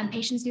for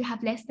patients who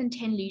have less than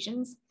 10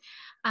 lesions.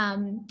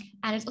 And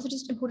it's also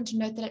just important to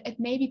note that it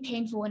may be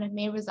painful and it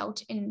may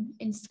result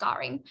in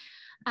scarring.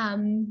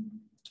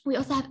 We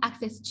also have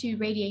access to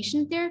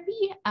radiation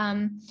therapy,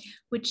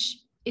 which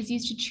is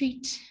used to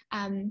treat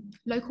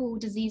local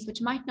disease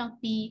which might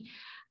not be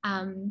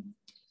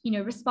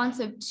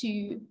responsive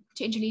to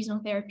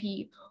intralesional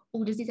therapy,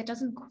 or disease that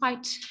doesn't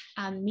quite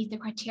meet the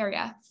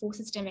criteria for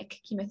systemic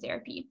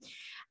chemotherapy.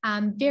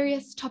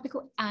 Various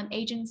topical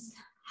agents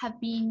have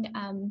been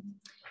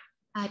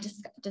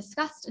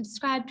discussed and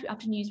described. We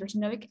often use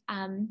retinoic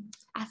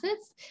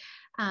acids.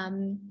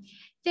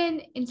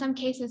 Then in some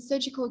cases,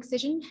 surgical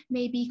excision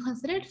may be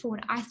considered for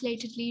an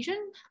isolated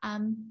lesion,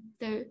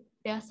 though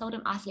there are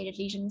seldom isolated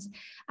lesions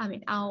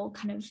in our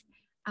kind of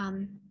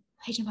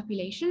patient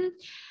population.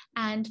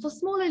 And for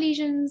smaller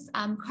lesions,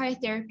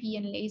 cryotherapy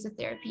and laser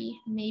therapy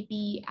may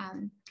be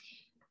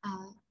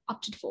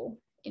opted for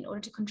in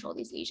order to control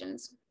these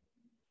lesions.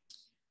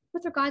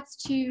 With regards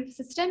to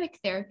systemic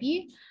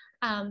therapy,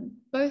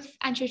 both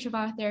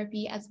antiretroviral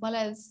therapy as well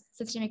as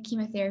systemic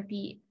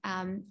chemotherapy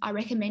are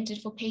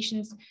recommended for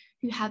patients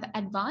who have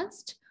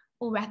advanced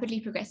or rapidly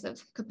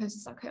progressive Kaposi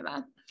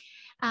sarcoma.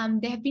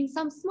 There have been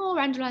some small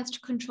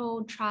randomized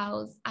controlled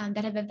trials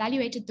that have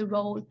evaluated the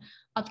role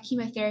of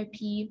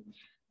chemotherapy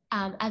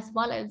as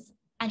well as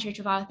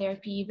antiretroviral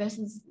therapy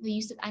versus the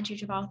use of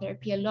antiretroviral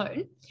therapy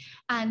alone.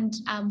 And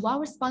while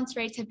response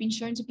rates have been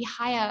shown to be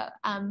higher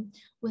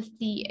with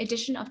the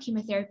addition of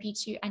chemotherapy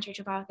to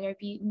antiretroviral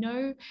therapy,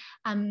 no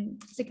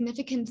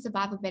significant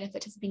survival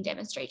benefit has been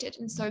demonstrated.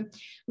 And so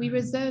we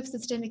reserve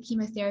systemic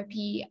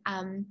chemotherapy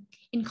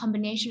in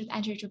combination with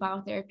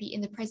antiretroviral therapy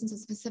in the presence of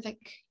specific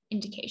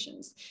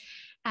indications.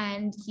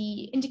 And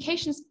the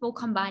indications for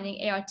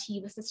combining ART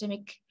with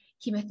systemic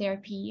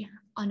chemotherapy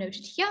are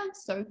noted here.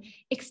 So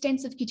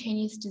extensive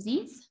cutaneous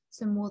disease,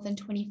 so more than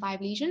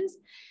 25 lesions,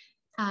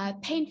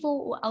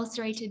 painful or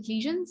ulcerated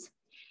lesions,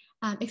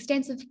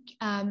 extensive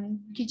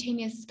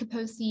cutaneous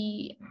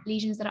Kaposi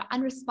lesions that are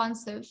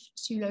unresponsive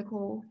to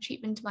local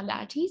treatment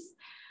modalities,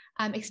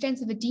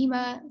 extensive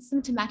edema,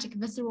 symptomatic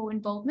visceral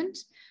involvement,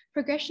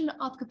 progression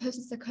of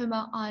Kaposi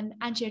sarcoma on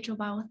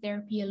antiretroviral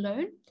therapy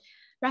alone,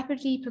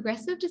 rapidly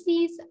progressive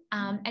disease,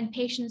 and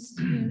patients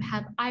who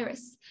have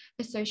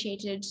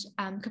iris-associated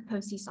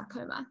Kaposi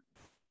sarcoma.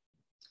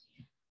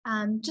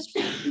 Just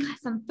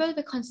some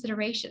further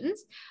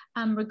considerations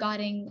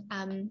regarding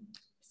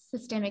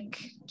systemic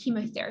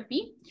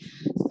chemotherapy.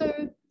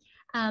 So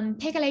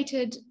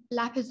pegylated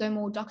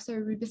liposomal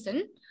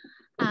doxorubicin,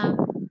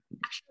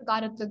 actually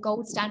regarded the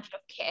gold standard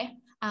of care.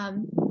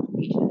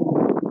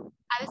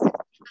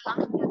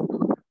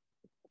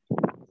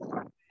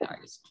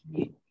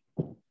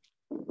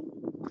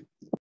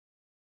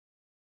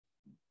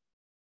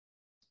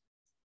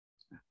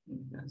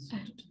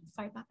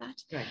 Sorry about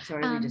that. Right,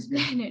 sorry, no,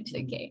 it's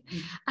okay.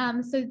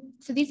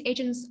 So these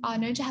agents are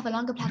known to have a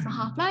longer plasma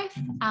half-life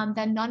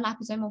than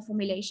non-liposomal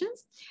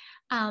formulations.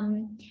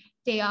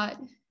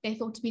 They're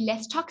thought to be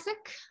less toxic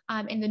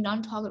in the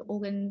non-target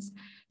organs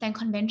than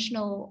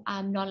conventional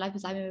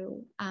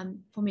non-liposomal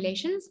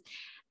formulations,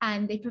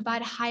 and they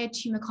provide a higher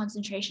tumor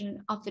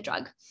concentration of the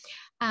drug.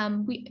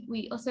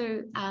 We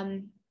also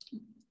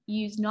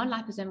use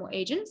non-liposomal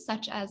agents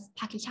such as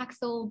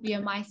paclitaxel,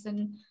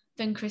 bleomycin,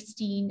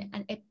 vincristine,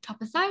 and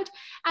etoposide,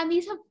 and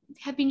these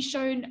have been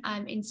shown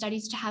in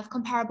studies to have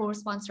comparable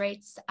response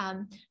rates,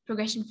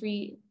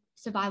 progression-free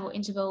survival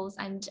intervals,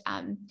 and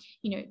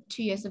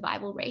 2-year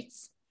survival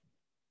rates.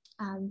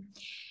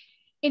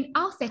 In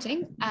our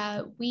setting,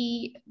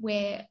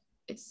 where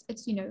it's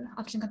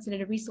often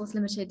considered a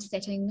resource-limited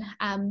setting,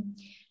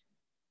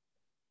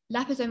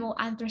 liposomal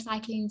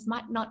anthracyclines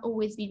might not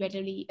always be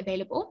readily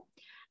available.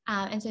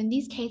 And so in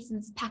these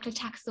cases,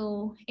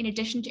 paclitaxel, in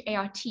addition to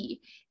ART,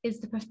 is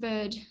the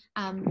preferred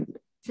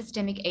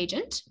systemic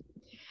agent,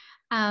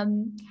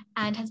 and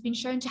has been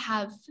shown to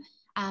have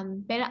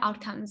better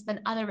outcomes than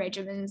other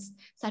regimens,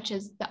 such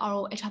as the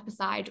oral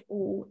etoposide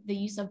or the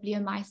use of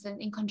bleomycin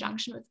in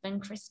conjunction with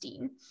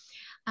vincristine.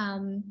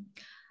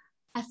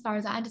 As far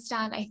as I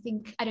understand, I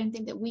don't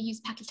think that we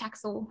use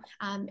paclitaxel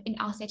in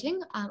our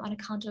setting on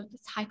account of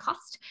its high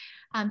cost.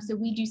 So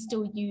we do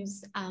still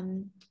use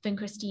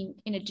vincristine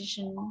in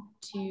addition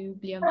to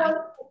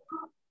bleomycin.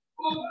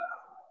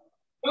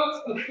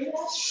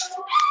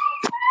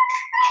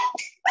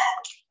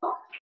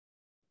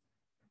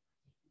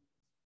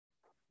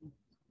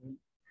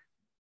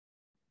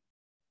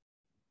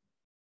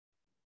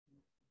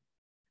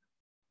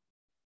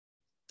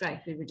 Right,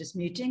 we were just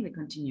muting, we're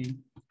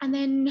continuing. And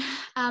then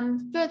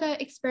further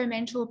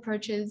experimental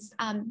approaches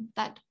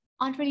that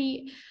aren't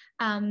really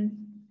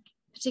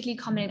particularly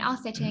common in our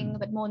setting,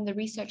 but more in the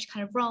research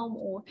kind of realm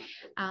or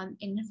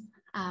in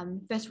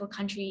first world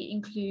country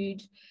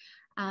include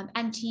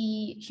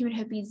anti-human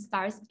herpes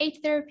virus 8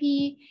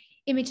 therapy,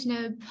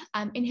 imitinib,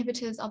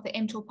 inhibitors of the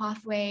mTOR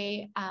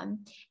pathway,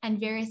 and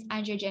various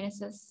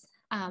angiogenesis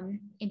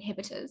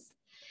inhibitors.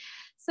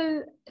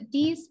 So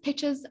these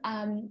pictures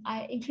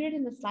I included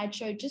in the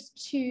slideshow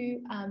just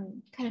to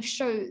kind of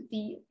show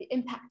the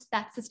impact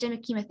that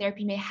systemic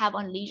chemotherapy may have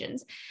on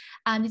lesions.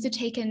 These are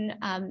taken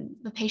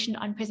the patient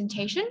on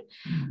presentation,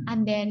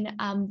 and then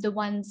the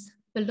ones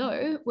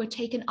below were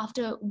taken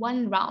after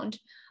one round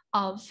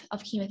of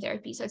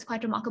chemotherapy. So it's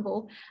quite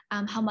remarkable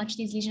how much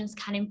these lesions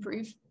can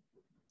improve.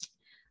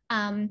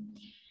 And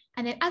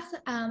then as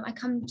I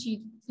come to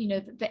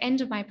the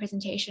end of my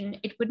presentation,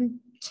 it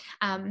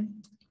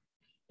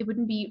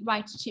wouldn't be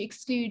right to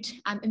exclude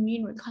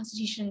immune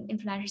reconstitution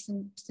inflammatory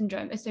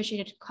syndrome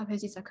associated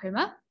Kaposi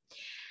sarcoma.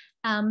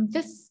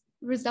 This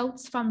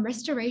results from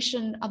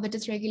restoration of a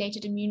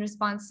dysregulated immune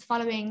response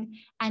following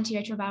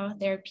antiretroviral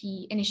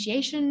therapy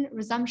initiation,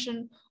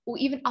 resumption, or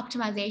even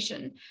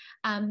optimization,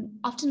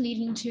 often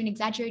leading to an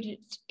exaggerated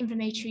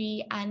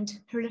inflammatory and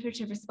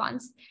proliferative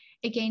response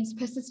against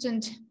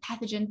persistent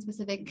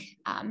pathogen-specific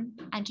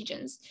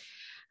antigens.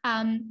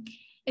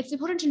 It's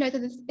important to note that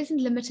this isn't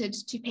limited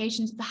to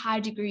patients with a high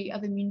degree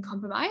of immune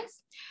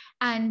compromise.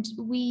 And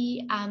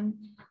we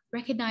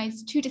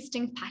recognize two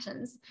distinct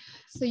patterns.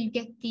 So you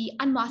get the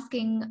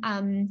unmasking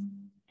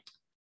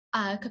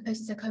Kaposi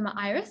sarcoma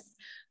iris,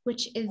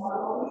 which is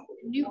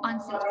new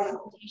onset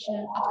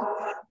presentation of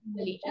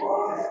the lesion.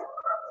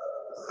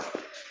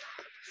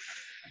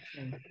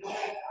 Okay.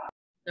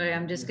 Sorry,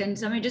 I'm just going,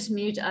 somebody just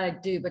mute, I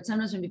do, but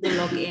sometimes when people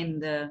log in,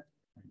 they're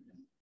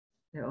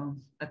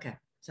on. Okay.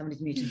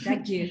 Somebody's muted.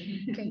 Thank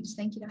you. Great.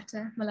 Thank you,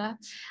 Dr. Muller.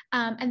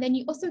 And then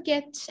you also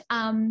get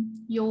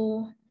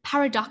your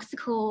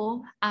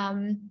paradoxical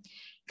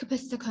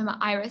Kaposi sarcoma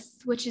iris,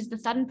 which is the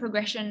sudden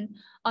progression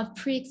of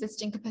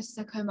pre-existing Kaposi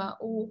sarcoma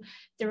or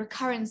the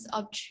recurrence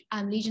of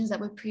lesions that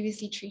were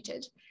previously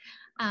treated.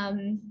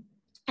 And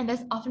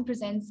this often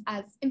presents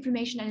as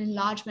inflammation and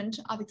enlargement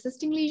of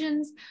existing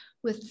lesions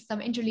with some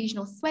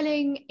interlesional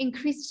swelling,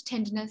 increased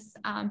tenderness,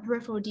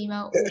 peripheral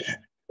edema, or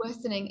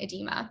worsening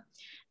edema.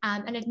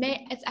 And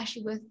it's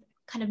actually worth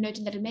kind of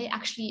noting that it may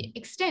actually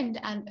extend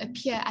and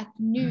appear at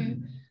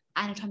new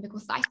anatomical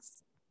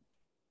sites.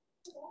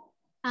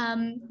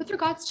 With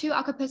regards to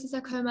our Kaposi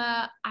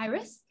sarcoma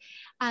iris,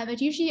 it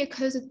usually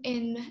occurs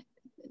within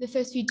the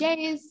first few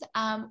days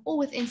or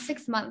within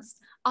 6 months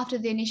after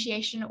the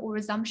initiation or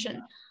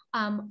resumption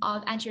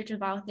of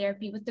antiretroviral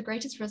therapy, with the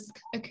greatest risk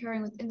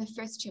occurring within the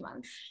first 2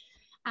 months.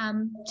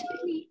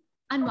 Typically,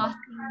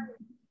 unmasking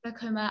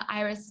sarcoma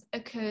iris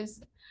occurs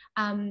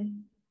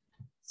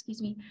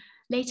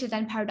later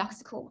than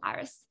paradoxical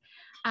iris.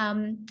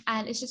 And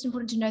it's just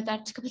important to note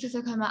that Kaposi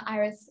sarcoma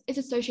iris is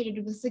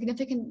associated with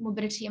significant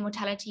morbidity and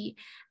mortality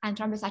and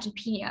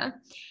thrombocytopenia.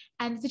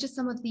 And these are just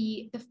some of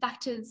the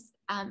factors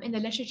in the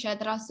literature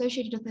that are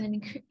associated with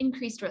an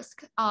increased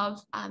risk of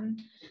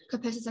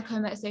Kaposi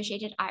sarcoma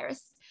associated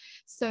iris.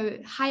 So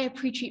higher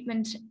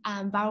pretreatment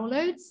viral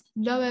loads,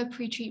 lower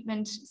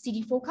pretreatment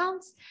CD4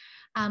 counts,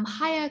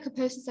 higher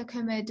Kaposi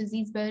sarcoma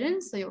disease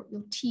burden, so your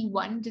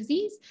T1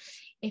 disease,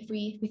 if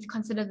we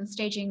consider the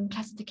staging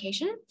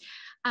classification,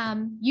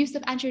 use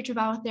of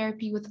antiretroviral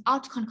therapy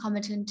without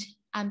concomitant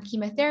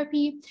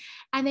chemotherapy,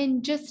 and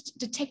then just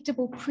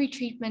detectable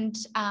pretreatment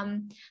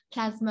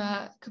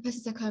plasma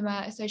Kaposi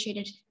sarcoma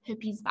associated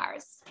herpes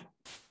virus.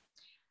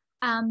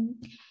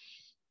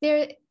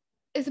 There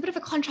is a bit of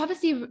a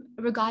controversy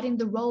regarding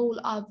the role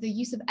of the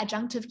use of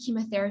adjunctive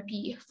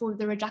chemotherapy for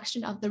the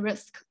reduction of the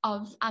risk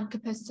of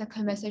Kaposi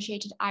sarcoma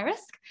associated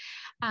iris.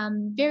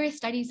 Various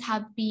studies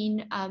have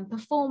been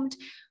performed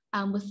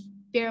with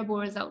variable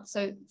results.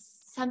 So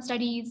some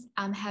studies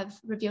have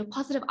revealed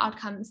positive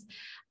outcomes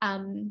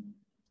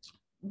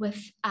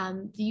with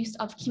the use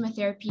of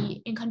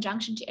chemotherapy in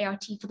conjunction to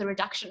ART for the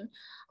reduction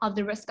of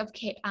the risk of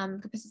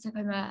Kaposi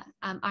sarcoma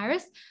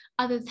iris.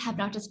 Others have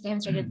not just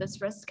demonstrated this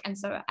risk, and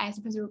so I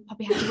suppose we'll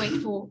probably have to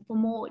wait for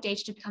more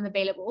data to become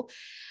available.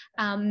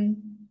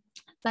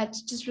 But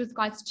just with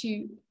regards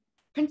to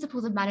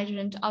principles of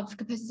management of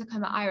Kaposi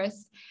sarcoma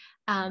iris,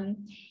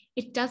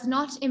 it does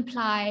not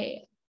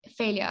imply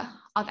failure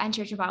of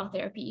antiretroviral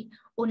therapy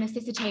or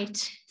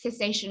necessitate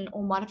cessation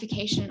or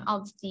modification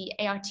of the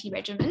ART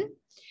regimen.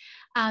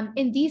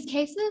 In these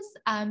cases,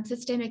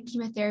 systemic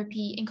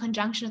chemotherapy in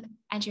conjunction with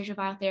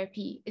antiretroviral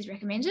therapy is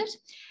recommended.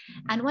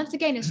 And once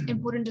again, it's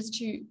important just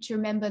to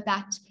remember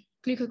that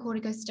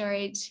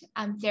glucocorticosteroid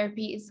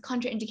therapy is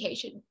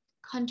contraindicated,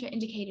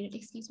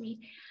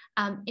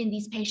 in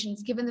these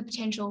patients, given the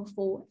potential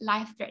for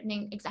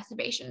life-threatening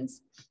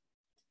exacerbations.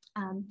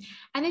 And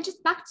then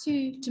just back to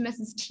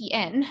Mrs.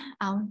 TN,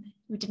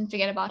 we didn't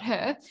forget about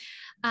her.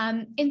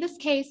 In this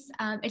case,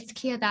 it's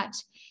clear that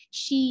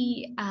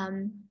she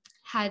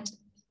had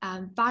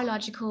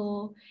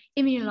biological,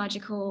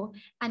 immunological,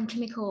 and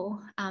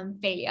clinical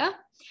failure,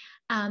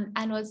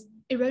 and was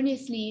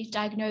erroneously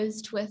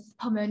diagnosed with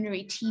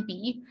pulmonary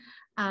TB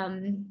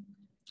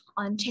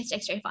on chest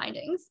X-ray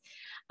findings.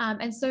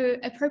 And so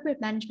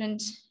appropriate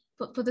management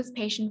for this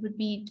patient would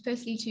be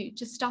firstly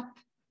to stop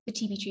the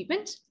TB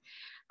treatment.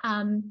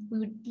 We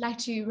would like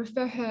to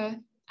refer her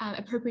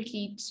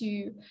appropriately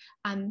to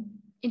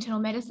internal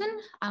medicine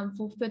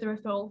for further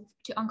referral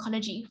to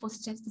oncology for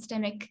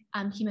systemic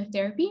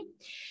chemotherapy.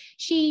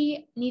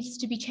 She needs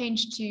to be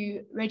changed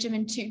to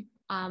regimen 2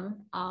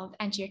 of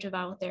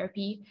antiretroviral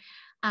therapy.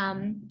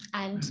 And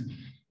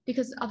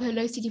because of her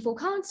low CD4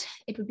 count,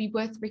 it would be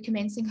worth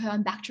recommencing her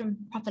on Bactrim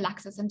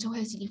prophylaxis until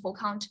her CD4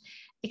 count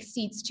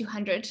exceeds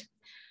 200.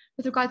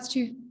 With regards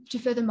to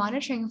further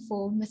monitoring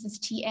for Mrs.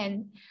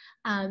 TN,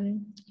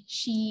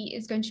 she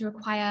is going to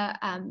require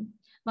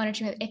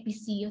monitoring of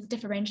FBC with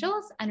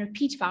differentials and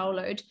repeat viral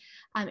load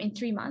in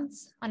 3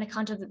 months on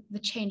account of the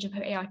change of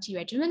her ART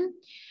regimen.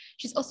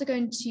 She's also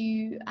going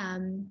to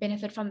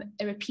benefit from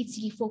a repeat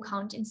CD4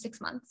 count in 6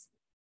 months.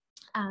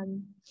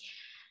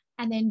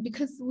 And then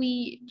because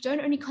we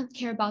don't only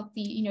care about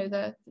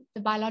the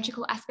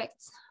biological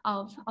aspects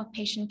of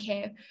patient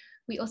care,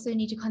 we also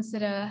need to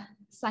consider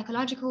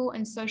psychological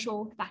and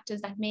social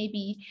factors that may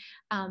be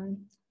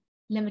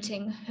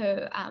limiting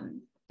her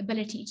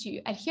ability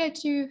to adhere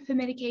to her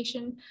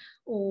medication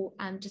or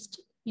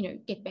just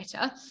get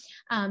better.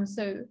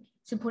 So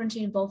it's important to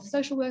involve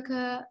social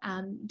worker,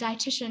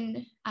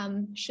 dietitian,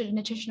 should a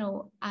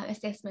nutritional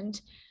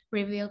assessment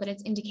reveal that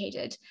it's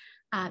indicated,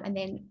 and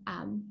then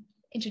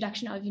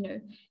introduction of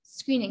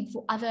screening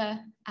for other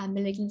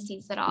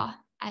malignancies that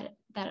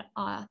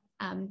are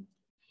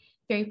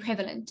very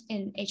prevalent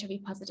in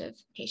HIV positive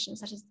patients,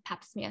 such as the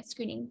Pap smear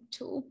screening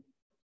tool.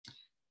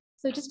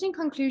 So just in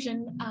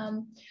conclusion,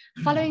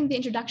 following the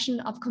introduction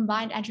of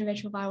combined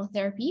antiretroviral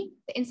therapy,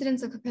 the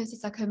incidence of Kaposi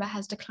sarcoma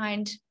has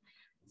declined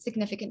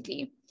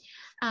significantly.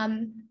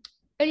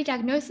 Early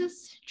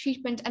diagnosis,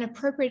 treatment, and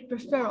appropriate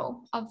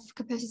referral of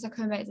Kaposi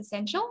sarcoma is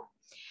essential.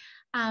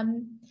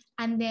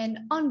 And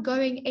then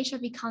ongoing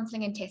HIV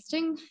counseling and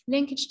testing,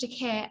 linkage to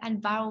care,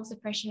 and viral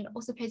suppression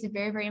also plays a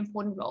very, very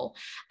important role.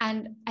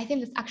 And I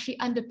think this actually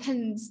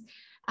underpins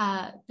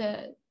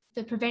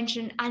the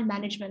prevention and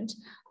management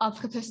of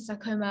Kaposi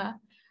sarcoma.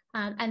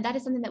 And that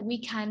is something that we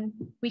can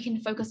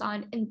focus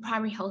on in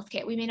primary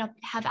healthcare. We may not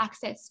have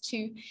access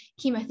to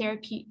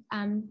chemotherapy,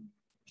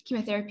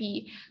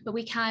 but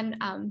we can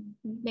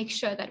make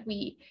sure that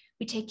we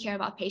take care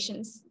of our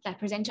patients that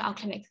present to our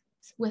clinics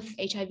with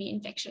HIV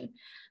infection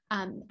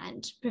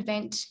and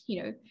prevent,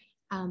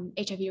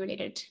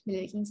 HIV-related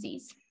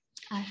malignancies.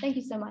 Thank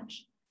you so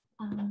much.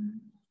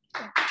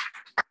 Yeah.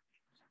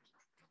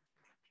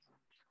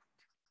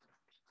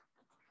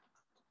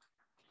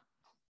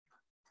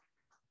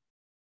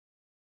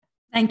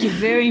 Thank you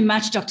very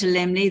much, Dr.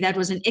 Lemley. That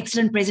was an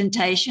excellent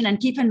presentation. And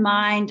keep in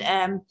mind,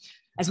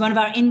 as one of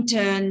our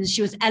interns,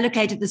 she was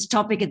allocated this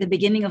topic at the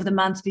beginning of the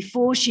month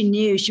before she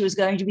knew she was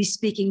going to be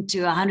speaking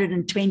to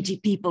 120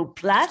 people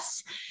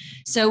plus.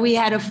 So we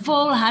had a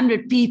full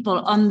 100 people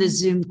on the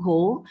Zoom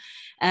call,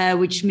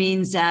 which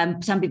means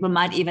some people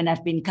might even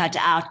have been cut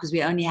out because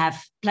we only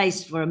have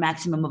place for a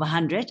maximum of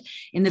 100.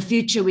 In the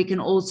future, we can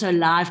also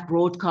live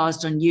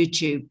broadcast on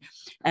YouTube.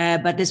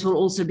 But this will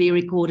also be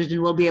recorded and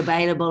will be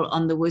available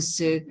on the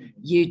WUSU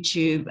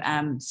YouTube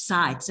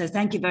site. So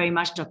thank you very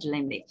much, Dr.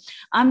 Lemley.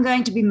 I'm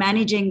going to be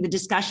managing the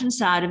discussion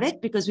side of it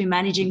because we're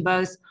managing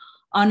both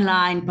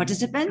online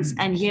participants,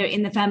 and here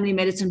in the Family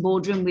Medicine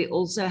Boardroom, we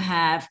also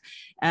have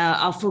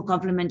our full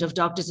complement of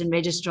doctors and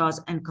registrars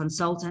and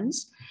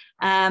consultants.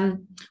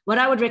 What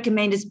I would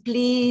recommend is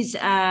please,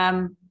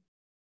 I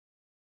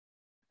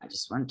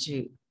just want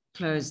to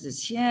close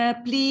this here.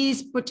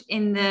 Please put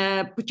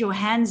your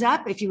hands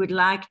up if you would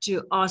like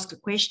to ask a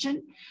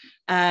question,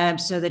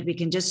 so that we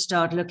can just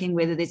start looking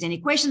whether there's any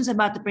questions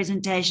about the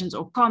presentations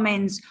or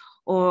comments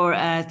or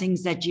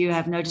things that you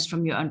have noticed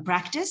from your own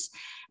practice.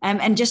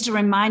 And just a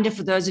reminder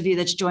for those of you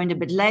that's joined a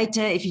bit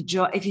later, if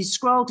you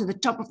scroll to the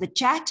top of the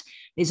chat,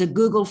 there's a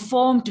Google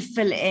form to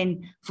fill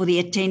in for the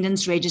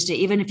attendance register.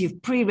 Even if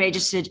you've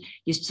pre-registered,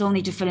 you still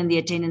need to fill in the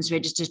attendance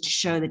register to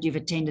show that you've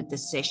attended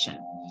this session.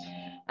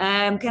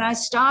 Can I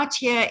start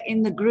here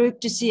in the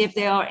group to see if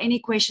there are any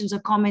questions or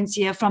comments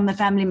here from the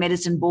Family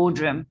Medicine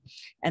Boardroom,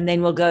 and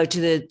then we'll go to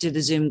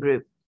the Zoom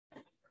group.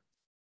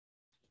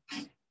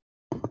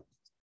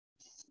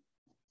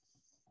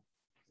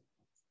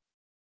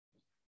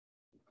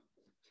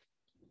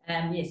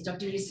 Yes,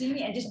 Dr.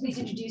 Yusimi, and just please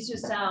introduce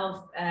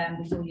yourself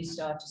before you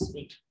start to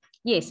speak.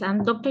 Yes,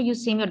 I'm Dr.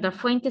 Yusimi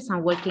Fuentes.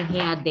 I'm working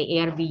here at the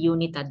ARV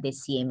unit at the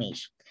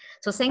CMH.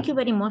 So thank you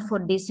very much for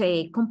this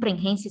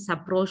comprehensive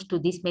approach to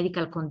this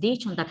medical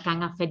condition that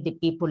can affect the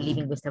people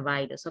living with the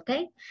virus,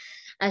 okay?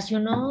 As you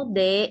know,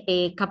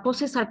 the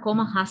Kaposi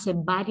sarcoma has a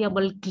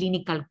variable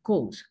clinical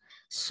cause.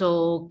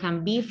 So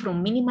can be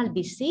from minimal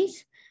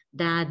disease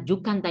that you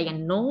can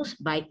diagnose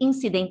by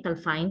incidental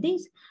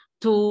findings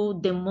to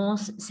the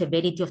most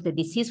severity of the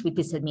disease, which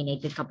is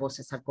disseminated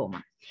Kaposi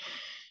sarcoma.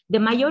 The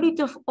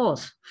majority of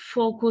us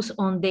focus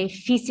on the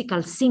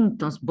physical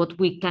symptoms, but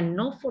we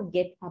cannot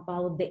forget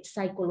about the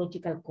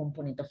psychological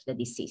component of the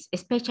disease,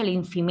 especially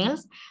in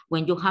females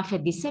when you have a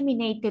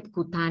disseminated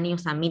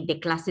cutaneous, the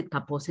classic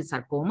Kaposi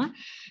sarcoma,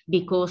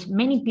 because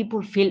many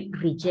people feel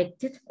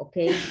rejected,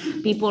 okay?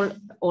 People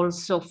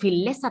also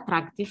feel less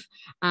attractive,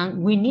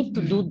 and we need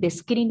to do the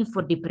screening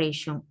for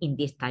depression in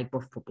this type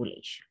of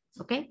population,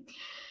 okay?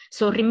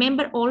 So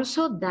remember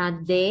also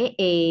that the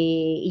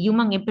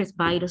human herpes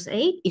virus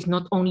 8 is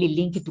not only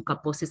linked to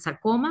Kaposi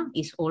sarcoma,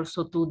 it's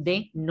also to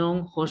the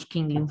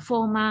non-Hodgkin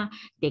lymphoma,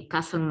 the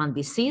Castleman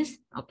disease,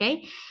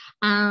 okay?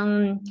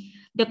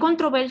 The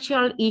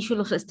controversial issue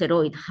of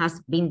steroid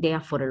has been there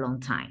for a long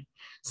time.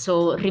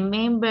 So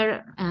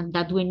remember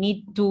that we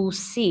need to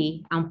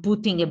see and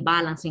putting a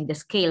balance in the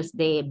scales,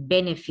 the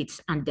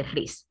benefits and the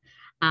risks.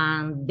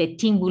 And the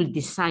team will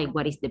decide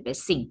what is the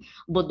best thing.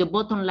 But the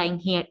bottom line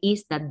here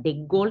is that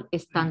the gold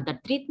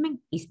standard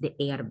treatment is the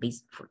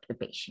ARVs for the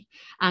patient.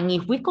 And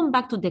if we come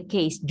back to the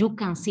case, you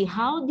can see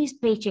how this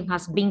patient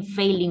has been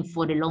failing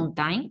for a long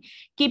time,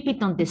 keep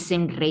it on the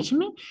same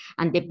regimen,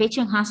 and the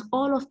patient has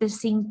all of the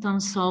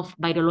symptoms of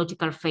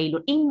virological failure,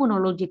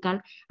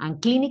 immunological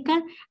and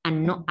clinical,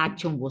 and no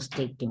action was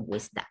taken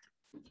with that.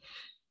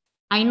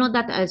 I know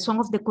that some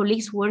of the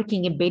colleagues work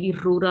in a very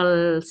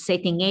rural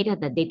setting area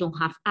that they don't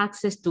have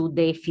access to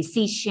the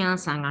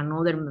physicians and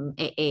another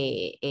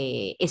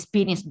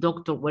experienced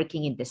doctor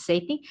working in the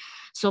setting.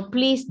 So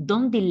please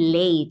don't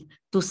delay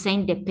to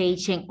send the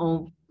patient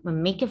or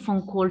make a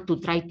phone call to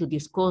try to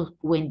discuss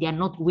when they are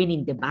not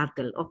winning the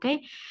battle,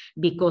 okay?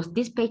 Because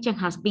this patient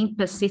has been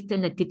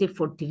persistently treated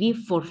for TB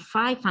for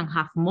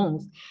 5.5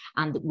 months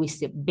and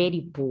with a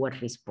very poor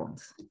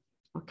response,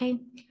 okay?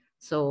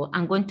 So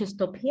I'm going to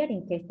stop here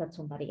in case that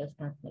somebody else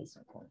can make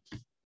some comments.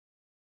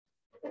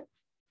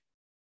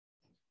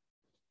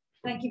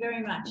 Thank you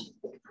very much.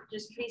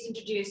 Just please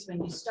introduce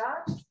when you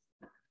start.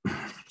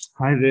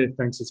 Hi there,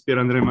 thanks. It's Pierre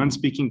Andre Mann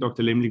speaking.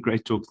 Dr. Lemley,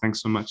 great talk.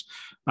 Thanks so much.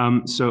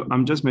 So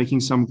I'm just making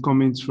some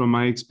comments from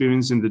my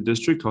experience in the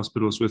district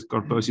hospitals with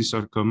Kaposi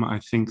sarcoma. I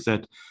think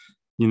that,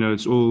 you know,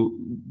 it's all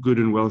good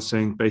and well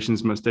saying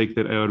patients must take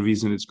their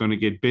ARVs and it's going to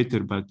get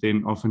better, but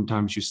then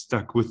oftentimes you're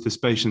stuck with this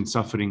patient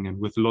suffering and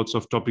with lots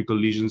of topical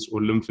lesions or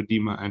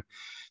lymphedema and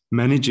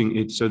managing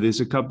it. So there's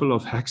a couple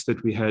of hacks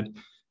that we had.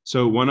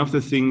 So one of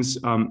the things,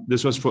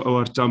 this was for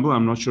OR Tambo,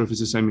 I'm not sure if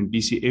it's the same in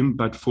BCM,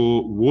 but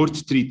for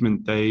wart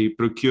treatment, they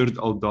procured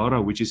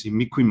Aldara, which is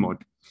imiquimod,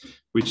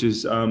 which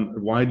is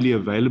widely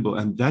available.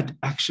 And that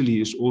actually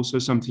is also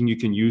something you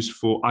can use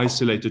for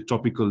isolated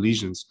topical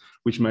lesions,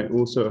 which may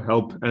also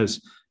help,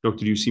 as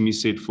Dr. Yusimi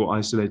said, for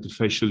isolated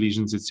facial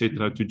lesions,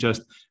 etc., to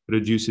just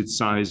reduce its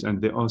size.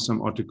 And there are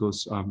some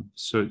articles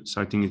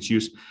citing its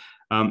use.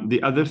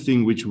 The other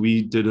thing which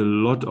we did a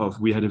lot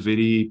of, we had a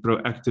very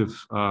proactive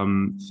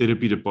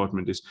therapy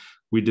department, is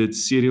we did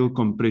serial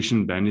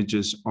compression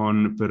bandages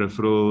on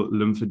peripheral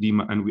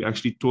lymphedema, and we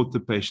actually taught the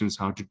patients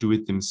how to do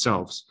it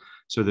themselves.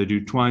 So they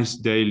do twice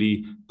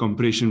daily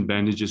compression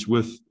bandages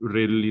with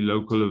readily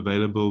local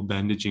available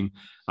bandaging.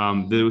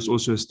 There was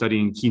also a study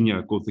in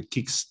Kenya called the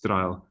KICS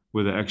trial,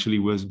 where they actually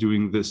was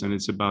doing this, and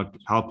it's about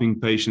helping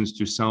patients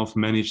to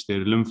self-manage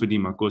their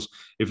lymphedema, because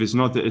if it's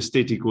not the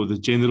aesthetic or the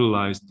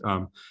generalized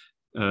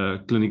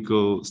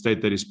clinical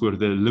state that is poor,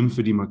 the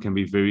lymphedema can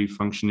be very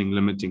functioning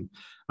limiting.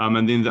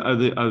 And then the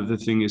other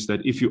thing is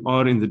that if you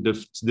are in the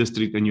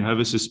district and you have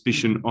a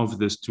suspicion of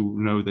this, to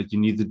know that you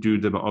need to do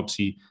the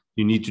biopsy,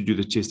 you need to do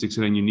the chest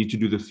X-ray, and you need to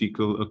do the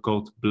fecal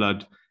occult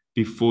blood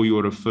before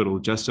your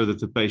referral, just so that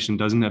the patient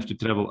doesn't have to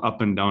travel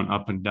up and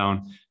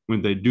down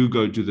when they do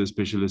go to the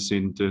specialist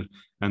center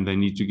and they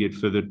need to get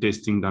further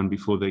testing done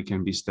before they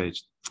can be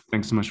staged.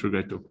 Thanks so much for a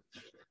great talk.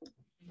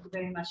 Thank you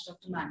very much,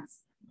 Dr. Mans.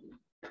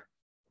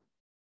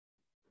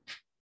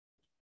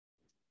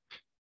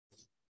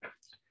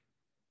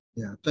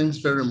 Yeah, thanks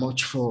very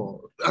much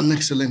for an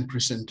excellent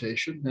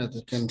presentation. As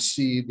you can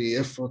see, the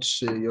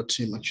efforts your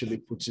team actually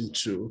put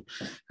into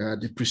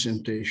the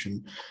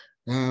presentation.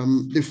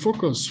 The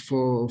focus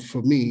for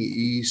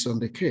me is on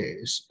the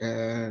case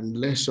and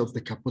less of the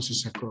Kaposi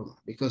sarcoma,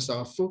 because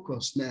our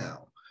focus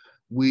now,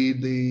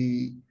 with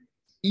the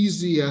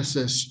easy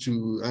access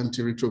to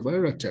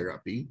antiretroviral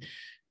therapy,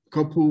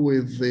 coupled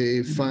with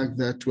the fact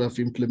that we have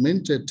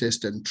implemented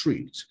test and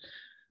treat,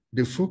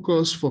 the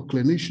focus for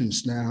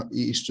clinicians now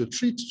is to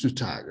treat to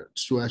target,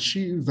 to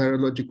achieve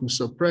virological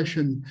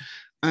suppression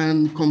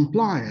and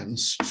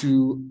compliance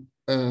to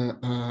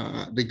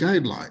the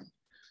guideline.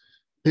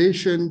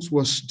 patient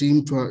was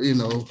deemed to,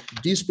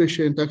 this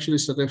patient actually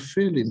started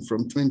failing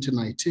from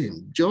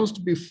 2019,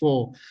 just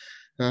before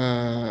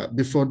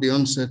the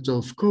onset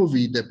of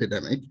COVID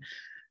epidemic.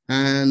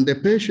 And the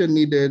patient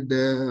needed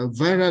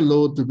viral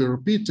load to be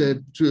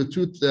repeated to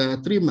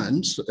 3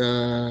 months.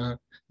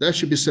 That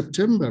should be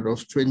September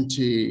of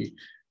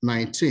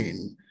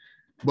 2019.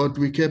 But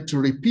we kept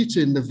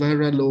repeating the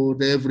viral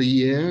load every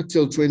year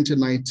till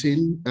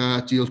 2019,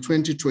 till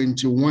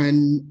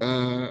 2021,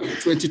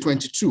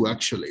 2022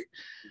 actually.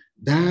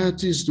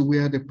 That is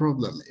where the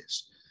problem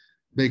is.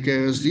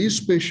 Because these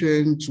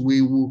patients,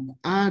 we will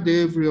add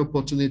every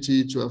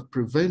opportunity to have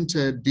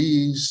prevented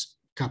these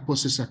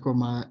Kaposi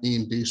sarcoma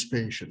in these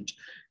patients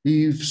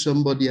if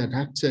somebody had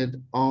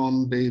acted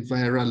on the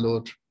viral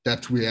load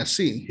that we are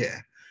seeing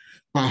here.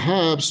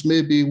 Perhaps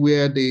maybe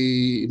where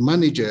the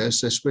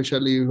managers,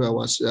 especially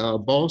our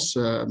boss,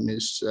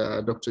 Ms.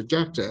 Dr.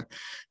 Jakta,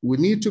 we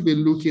need to be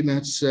looking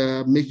at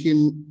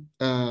making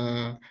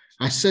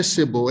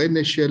accessible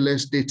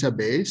NHLS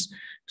database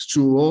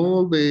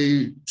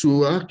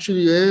to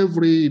actually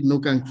every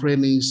nook and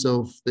crannies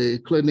of the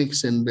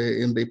clinics in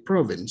the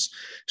province,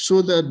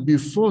 so that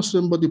before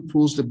somebody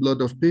pulls the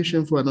blood of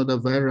patient for another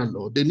viral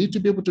load, they need to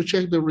be able to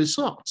check the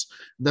results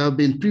that have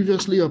been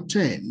previously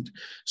obtained,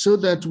 so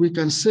that we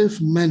can save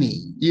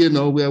money.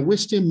 We are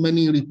wasting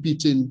money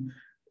repeating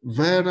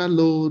viral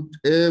load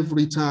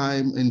every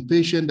time in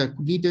patient that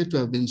needed to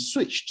have been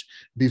switched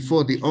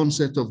before the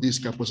onset of this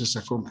Kaposi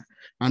sarcoma.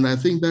 And I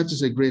think that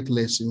is a great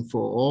lesson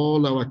for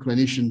all our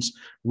clinicians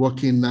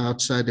working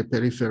outside the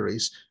periphery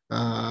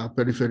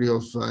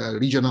of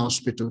regional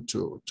hospital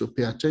to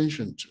pay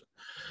attention to.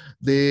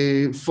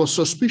 For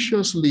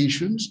suspicious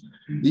lesions,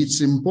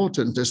 it's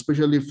important,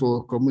 especially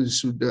for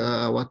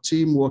our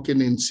team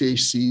working in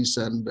CHCs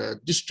and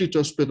district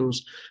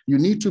hospitals, you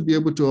need to be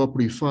able to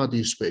refer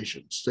these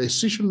patients. The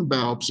excision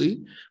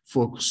biopsy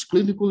for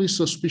clinically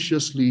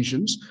suspicious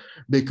lesions,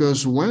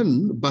 because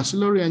when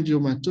bacillary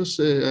angiomatosis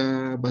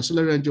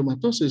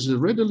is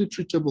readily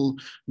treatable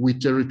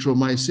with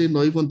erythromycin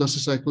or even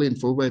doxycycline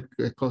for over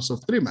a course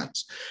of 3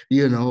 months,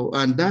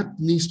 and that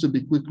needs to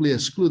be quickly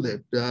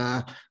excluded,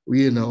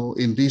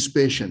 in these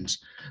patients.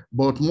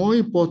 But more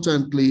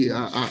importantly,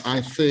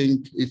 I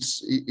think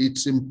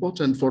it's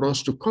important for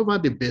us to cover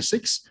the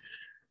basics.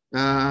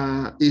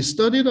 A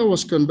study that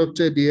was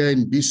conducted here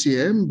in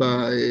BCM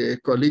by a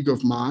colleague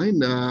of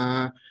mine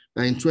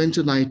in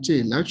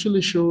 2019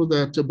 actually showed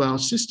that about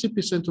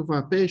 60% of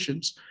our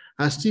patients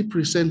are still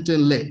presenting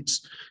late.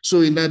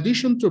 So in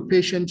addition to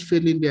patients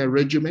failing their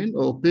regimen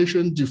or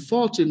patients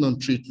defaulting on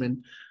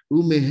treatment,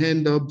 who may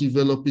end up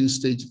developing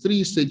stage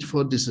 3, stage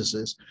 4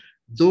 diseases,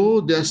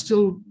 though they're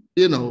still,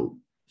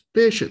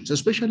 patients,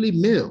 especially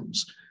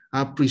males,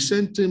 are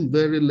presenting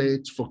very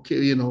late for,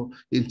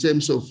 in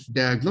terms of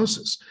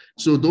diagnosis.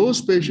 So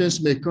those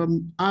patients may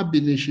come ab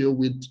initio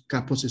with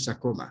Kaposi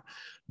sarcoma.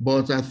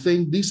 But I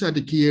think these are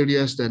the key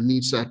areas that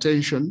needs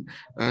attention.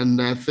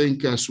 And I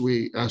think as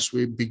we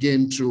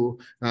begin to,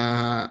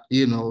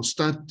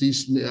 start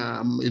this,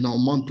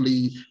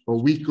 monthly or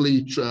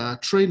weekly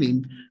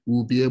training,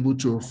 we'll be able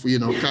to,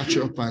 catch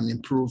up and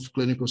improve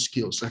clinical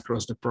skills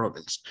across the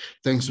province.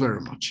 Thanks very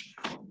much.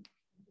 Thank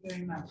you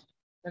very much.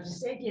 Dr.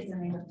 Seki, and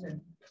then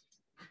Dr.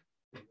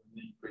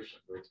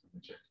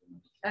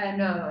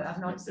 No, I've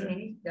not seen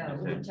any.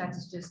 The chat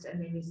is just,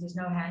 there's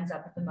no hands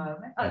up at the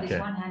moment. Oh, okay.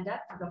 There's one hand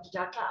up for Dr.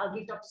 Jakta. I'll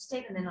give Dr.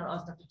 Steen and then I'll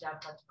ask Dr.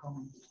 Jakta to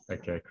comment.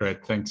 Okay,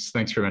 great. Thanks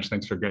very much.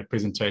 Thanks for a great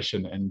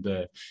presentation, and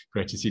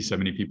great to see so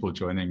many people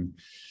joining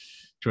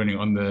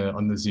on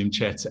the Zoom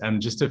chat.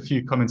 Just a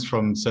few comments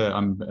from, so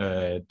I'm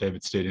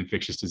David Stead,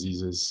 infectious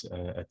diseases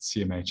at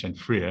CMH and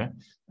FRIA.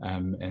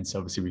 And so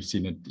obviously we've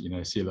seen it,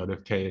 see a lot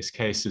of KS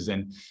cases,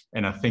 and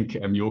I think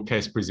your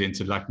case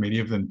presented, like many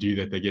of them do,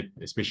 that they get,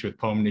 especially with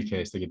pulmonary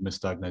case, they get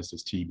misdiagnosed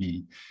as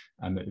TB.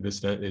 This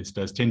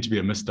does tend to be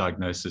a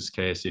misdiagnosis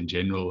case in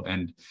general,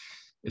 and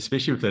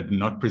especially with that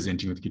not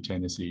presenting with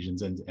cutaneous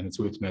lesions. And it's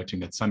worth noting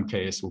that some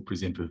KS will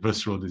present with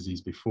visceral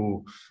disease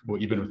before, or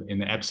even in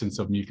the absence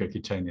of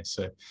mucocutaneous.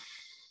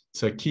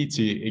 So key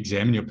to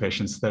examine your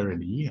patients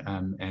thoroughly,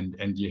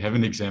 and you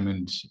haven't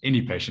examined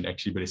any patient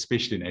actually, but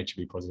especially an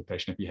HIV positive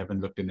patient, if you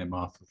haven't looked in their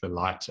mouth with a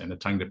light and a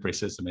tongue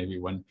depressor. So maybe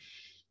one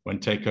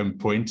take-home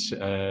point,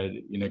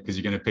 because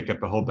you're going to pick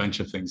up a whole bunch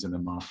of things in the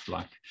mouth,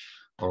 like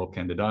oral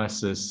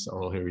candidiasis,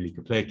 oral hairy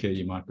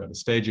you might be able to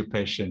stage your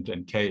patient,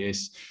 and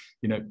KS.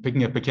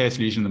 Picking up a KS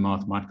lesion in the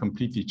mouth might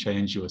completely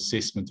change your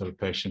assessment of a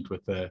patient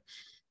with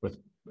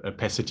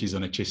opacities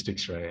on a chest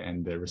X-ray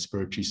and the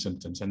respiratory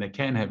symptoms. And they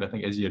can have, I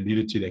think, as you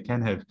alluded to, they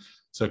can have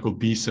so-called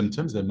B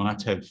symptoms. They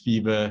might have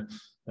fever,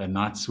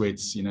 night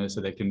sweats, so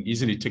they can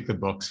easily tick the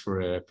box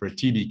for a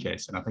TB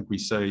case. And I think we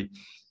so,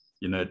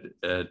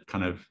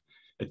 kind of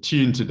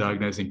attuned to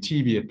diagnosing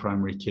TB at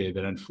primary care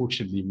that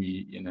unfortunately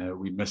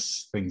we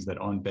miss things that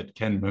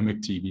can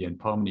mimic TB, and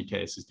pulmonary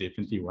case is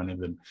definitely one of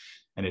them.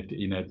 And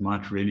it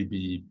might really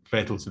be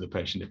fatal to the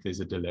patient if there's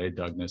a delayed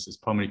diagnosis.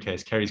 Pulmonary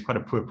case carries quite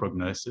a poor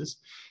prognosis,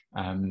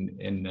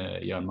 in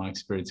my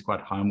experience,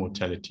 quite high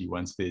mortality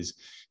once there's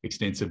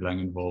extensive lung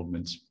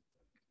involvement.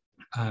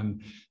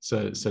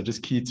 So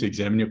just key to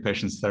examine your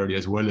patients thoroughly,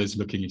 as well as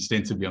looking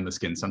extensively on the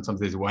skin. Sometimes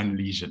there's one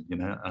lesion,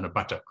 on a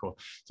buttock, so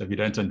if you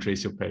don't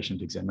undress your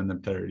patient, examine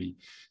them thoroughly,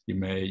 you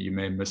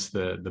may miss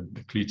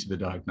the clue to the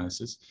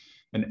diagnosis.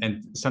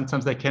 And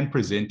sometimes they can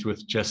present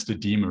with just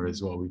edema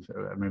as well.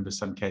 I remember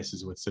some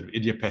cases with sort of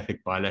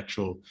idiopathic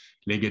bilateral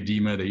leg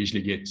edema. They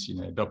usually get,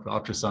 Doppler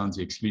ultrasounds,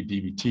 you exclude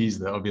DVTs,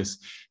 the obvious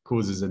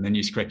causes, and then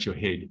you scratch your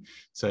head.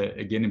 So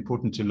again,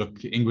 important to look.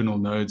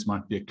 Inguinal nodes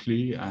might be a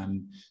clue.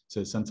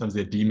 So sometimes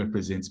the edema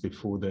presents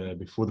before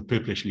the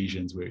purplish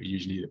lesions, where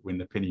usually when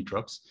the penny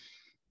drops.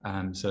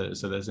 So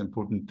those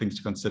important things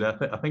to consider.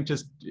 I think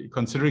just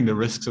considering the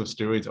risks of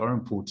steroids are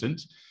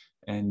important.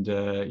 And,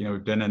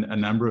 we've done a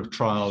number of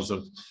trials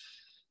of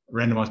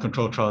randomized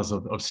controlled trials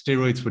of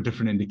steroids for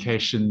different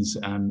indications.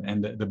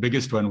 And the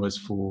biggest one was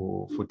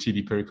for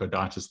TB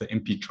pericarditis, the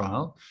MP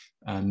trial,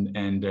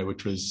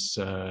 which was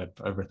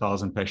over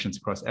 1,000 patients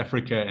across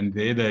Africa. And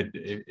there,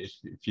 if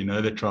you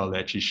know the trial, they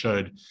actually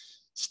showed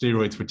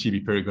steroids for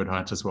TB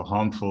pericarditis were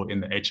harmful in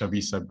the HIV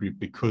subgroup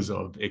because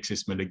of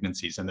excess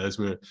malignancies, and those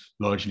were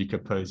largely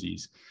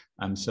Kaposi's.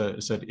 So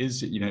it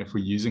is, if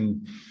we're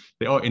using,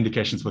 there are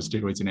indications for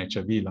steroids in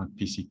HIV, like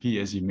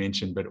PCP, as you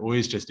mentioned, but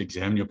always just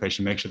examine your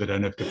patient, make sure they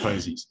don't have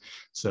Kaposi's.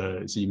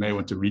 So you may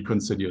want to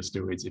reconsider your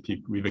steroids.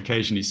 We've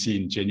occasionally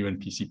seen genuine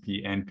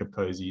PCP and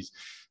Kaposi's,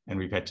 and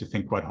we've had to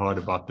think quite hard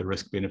about the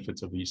risk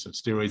benefits of the use of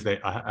steroids.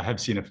 I have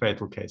seen a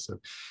fatal case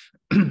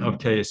of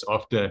KS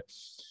after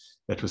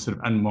that was sort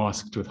of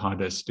unmasked with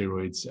high-dose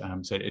steroids.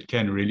 So it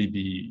can really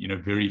be,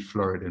 very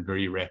florid and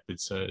very rapid.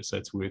 So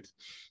it's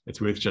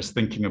worth just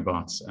thinking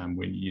about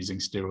when using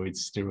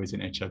steroids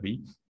in HIV.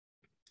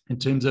 In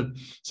terms of,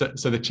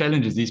 so the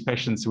challenge is these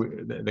patients,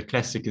 the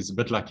classic is a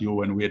bit like your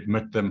one. We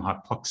admit them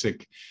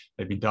hypoxic.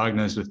 They've been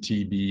diagnosed with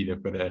TB.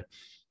 They've got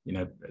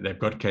they've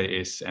got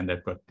KS, and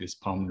they've got this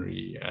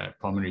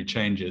pulmonary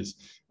changes.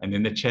 And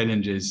then the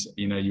challenge is,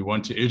 you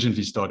want to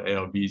urgently start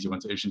ARVs, you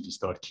want to urgently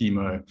start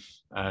chemo,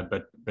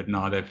 but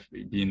now they've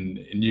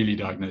been newly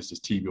diagnosed as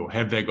TB, or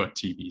have they got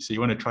TB? So you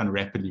want to try and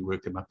rapidly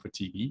work them up for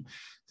TB.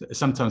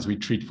 Sometimes we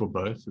treat for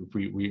both. If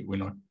we're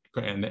not,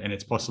 and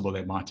it's possible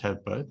they might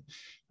have both.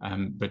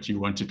 But you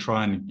want to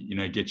try and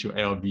get your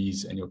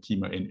ARVs and your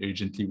chemo in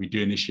urgently. We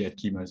do initiate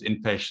chemos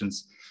in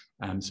patients.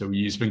 So we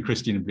use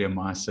vincristine and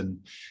bleomycin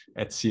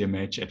at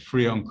CMH. At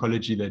Free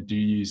Oncology, they do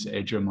use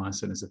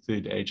adriamycin as a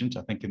third agent,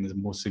 I think in the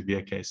more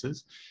severe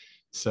cases.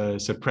 So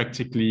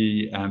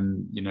practically,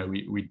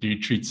 we do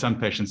treat some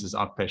patients as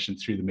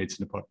outpatients through the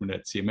medicine department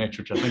at CMH,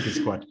 which I think is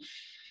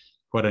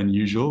quite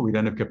unusual. We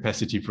don't have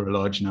capacity for a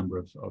large number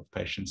of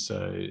patients.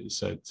 So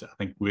it's, I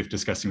think, worth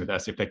discussing with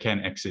us. If they can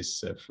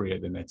access Free,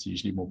 then that's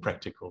usually more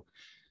practical.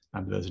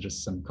 Those are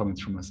just some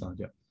comments from my side,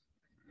 yeah.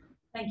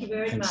 Thank you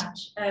very Thanks.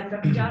 much.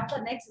 Dr.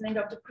 Jatla next, and then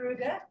Dr.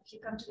 Kruger, if you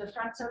come to the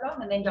front so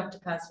long, and then Dr.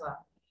 Kaswa.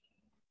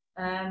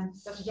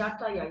 Dr.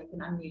 Jatla, yeah, you can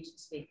unmute and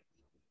speak.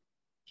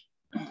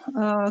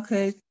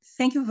 Okay,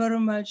 thank you very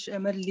much,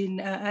 Madeline.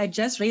 I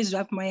just raised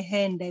up my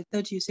hand. I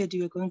thought you said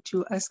you were going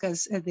to ask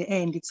us at the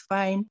end. It's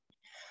fine.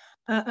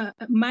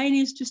 Mine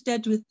is to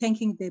start with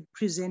thanking the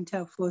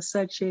presenter for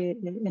such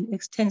an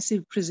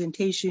extensive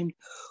presentation,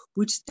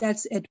 which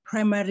starts at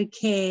primary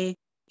care,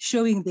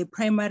 showing the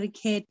primary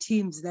care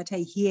teams that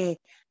are here,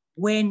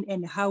 when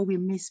and how we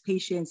miss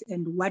patients,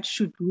 and what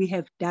should we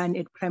have done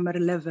at primary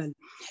level.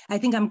 I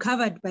think I'm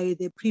covered by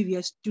the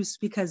previous two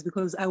speakers,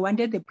 because I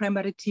wanted the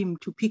primary team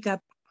to pick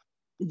up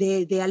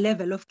their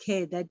level of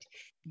care, that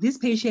this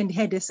patient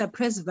had a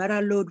suppressed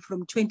viral load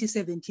from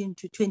 2017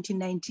 to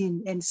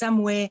 2019, and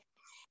somewhere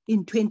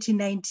in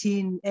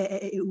 2019,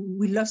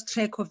 we lost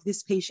track of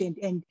this patient,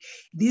 and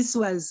this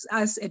was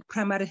us at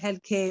primary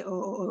healthcare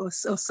or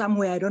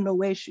somewhere, I don't know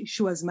where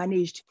she was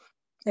managed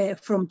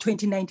from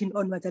 2019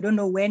 onwards. I don't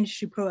know when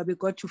she probably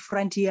got to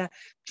Frontier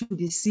to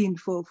be seen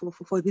for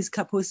this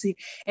Kaposi.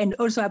 And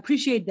also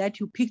appreciate that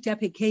you picked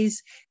up a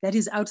case that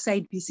is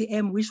outside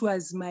BCM, which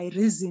was my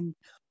reason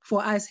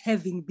for us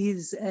having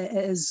these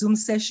Zoom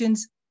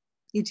sessions.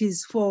 It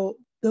is for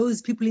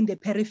those people in the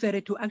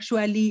periphery to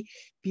actually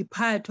be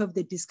part of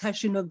the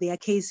discussion of their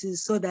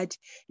cases, so that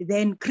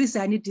then Chris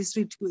Hani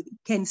District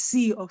can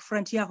see, or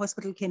Frontier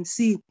Hospital can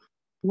see,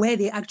 where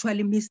they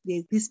actually missed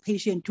this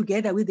patient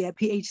together with their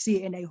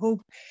PHC. And I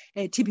hope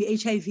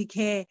TB HIV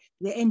Care,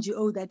 the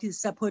NGO that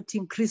is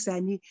supporting Chris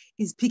Hani,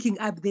 is picking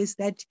up this,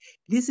 that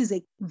this is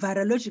a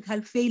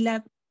virological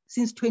failure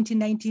since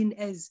 2019,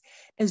 as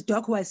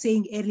Doc was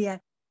saying earlier.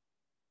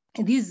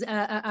 And these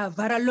are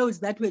viral loads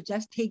that were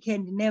just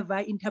taken, never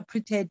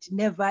interpreted,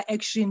 never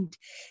actioned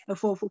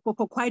for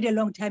quite a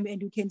long time.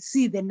 And you can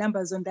see the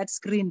numbers on that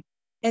screen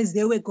as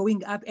they were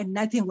going up, and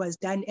nothing was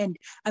done. And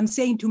I'm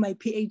saying to my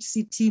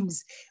PHC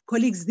teams,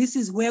 colleagues, this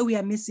is where we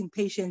are missing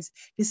patients.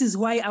 This is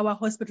why our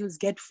hospitals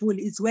get full.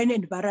 It's when a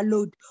viral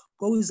load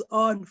goes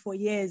on for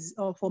years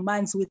or for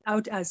months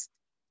without us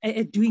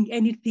doing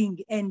anything.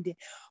 And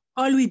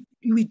all we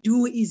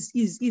do is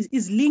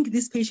link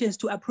these patients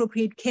to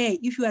appropriate care.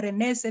 If you are a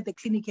nurse at the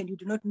clinic and you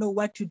do not know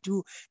what to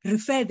do,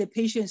 refer the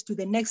patients to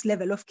the next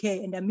level of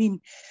care. And I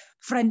mean,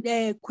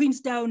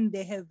 Queenstown,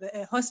 they have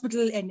a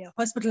hospital and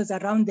hospitals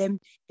around them.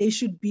 They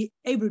should be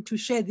able to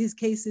share these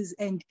cases,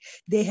 and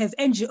they have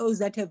NGOs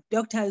that have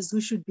doctors who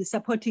should be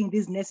supporting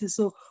these nurses.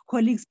 So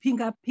colleagues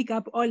pick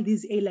up all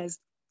these areas,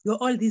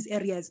 all these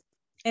areas.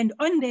 And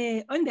on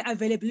the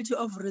availability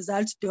of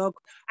results, Doc,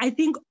 I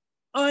think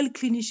all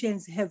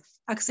clinicians have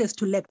access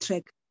to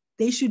LabTrack.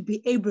 They should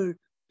be able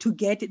to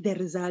get the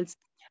results.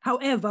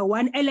 However,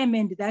 one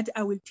element that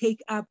I will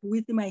take up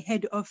with my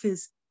head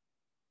office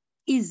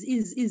is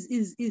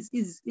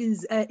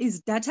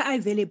data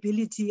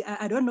availability.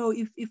 I don't know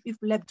if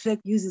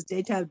LabTrack uses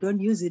data. I don't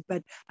use it,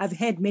 but I've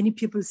heard many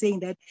people saying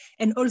that,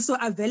 and also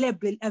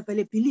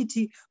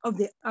availability of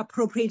the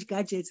appropriate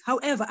gadgets.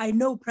 However, I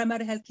know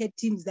primary healthcare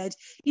teams that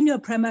in your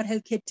primary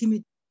healthcare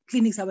team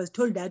clinics, I was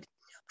told that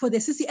for the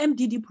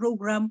CCMDD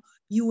program,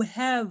 you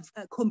have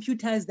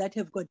computers that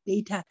have got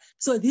data.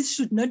 So this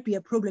should not be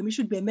a problem. It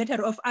should be a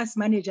matter of us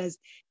managers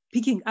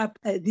picking up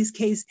this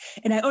case.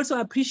 And I also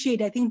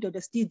appreciate, I think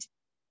Dr. Steed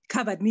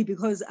covered me,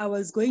 because I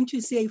was going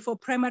to say for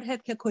primary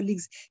healthcare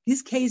colleagues,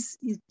 this case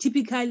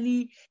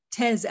typically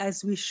tells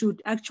us we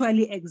should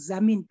actually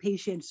examine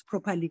patients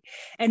properly.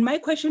 And my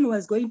question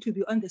was going to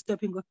be on the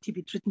stopping of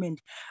TB treatment.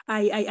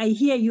 I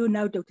hear you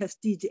now, Dr.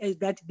 Steed,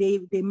 that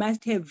they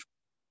must have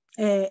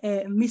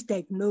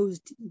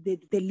misdiagnosed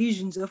the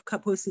lesions of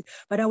Kaposi.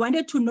 But I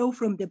wanted to know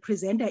from the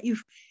presenter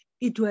if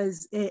it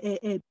was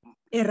a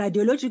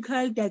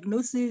radiological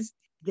diagnosis,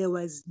 there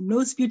was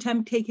no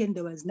sputum taken,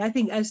 there was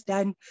nothing else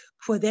done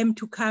for them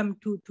to come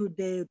to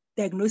the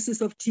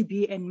diagnosis of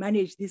TB and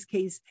manage this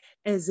case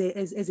as a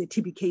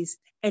TB case.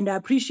 And I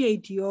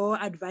appreciate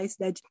your advice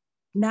that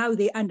now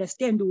they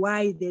understand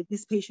why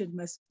this patient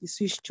must be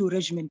switched to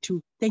regimen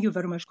 2. Thank you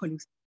very much,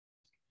 colleagues.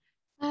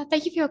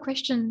 Thank you for your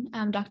question,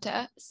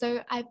 Doctor.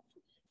 So I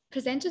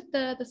presented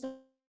the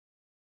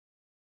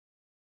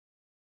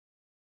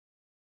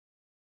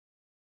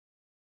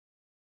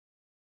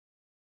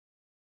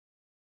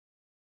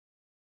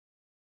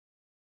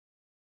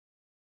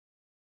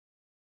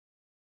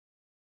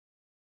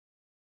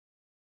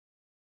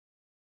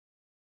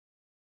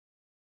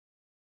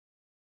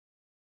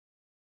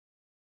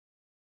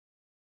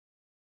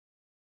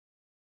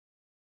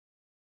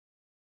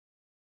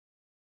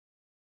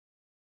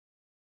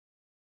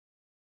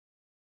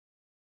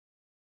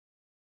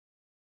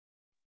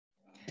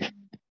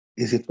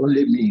Is it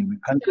only me? We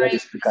can't hear the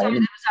speaker. Sorry, that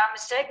was our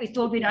mistake. We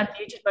thought we'd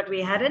unmuted, but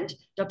we hadn't.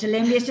 Dr.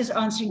 Lemley is just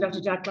answering Dr.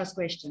 Jatla's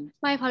question.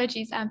 My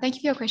apologies. Thank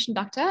you for your question,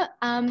 Doctor.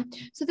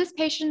 So this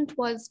patient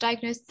was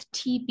diagnosed with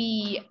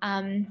TB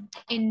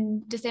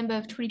in December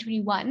of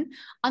 2021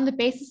 on the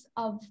basis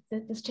of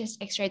this chest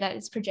X-ray that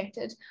is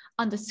projected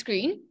on the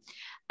screen.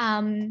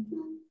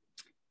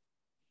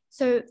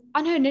 So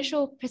on her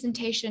initial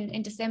presentation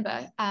in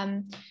December,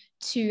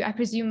 to, I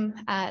presume,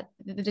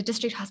 the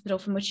district hospital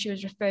from which she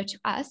was referred to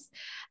us,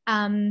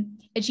 a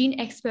gene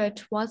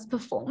expert was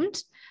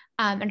performed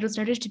and it was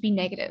noted to be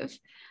negative.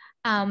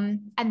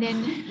 And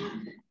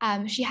then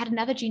she had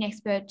another gene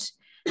expert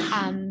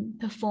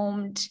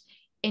performed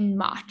in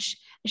March.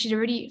 She'd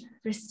already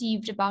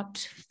received about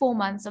 4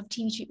 months of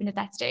TB treatment at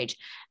that stage,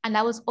 and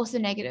that was also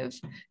negative.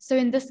 So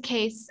in this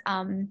case,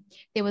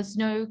 there was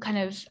no kind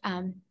of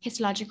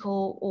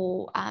histological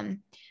or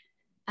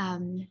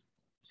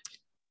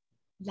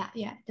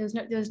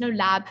there was no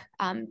lab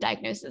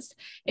diagnosis.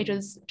 It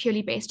was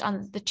purely based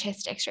on the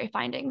chest X-ray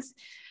findings,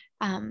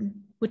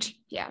 which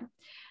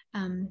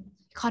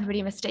can't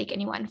really mistake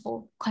anyone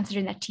for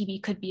considering that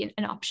TB could be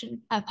an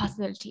option, a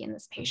possibility in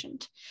this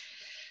patient.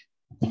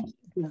 Thank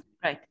you.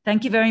 Great,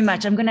 thank you very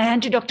much. I'm going to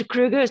hand to Dr.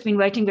 Kruger, who's been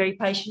waiting very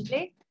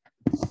patiently.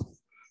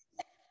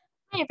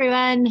 Hi,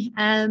 everyone.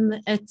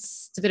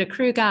 It's David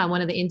Kruger. I'm one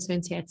of the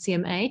interns here at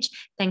CMH.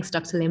 Thanks,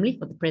 Dr. Lemley,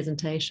 for the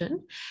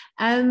presentation.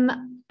 I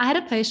had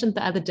a patient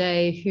the other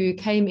day who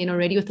came in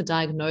already with a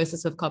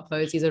diagnosis of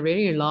Kaposi. It's a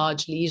really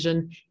large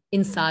lesion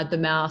inside the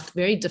mouth,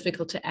 very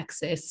difficult to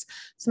access.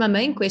 So my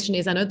main question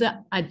is, I know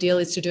the ideal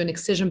is to do an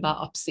excision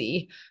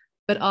biopsy,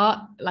 but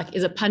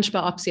is a punch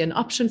biopsy an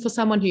option for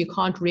someone who you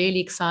can't really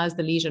excise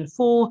the lesion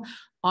for?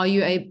 Are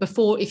you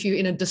if you're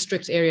in a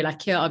district area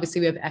like here,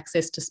 obviously we have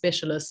access to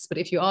specialists, but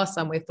if you are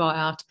somewhere far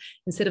out,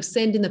 instead of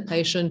sending the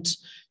patient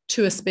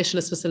to a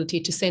specialist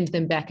facility to send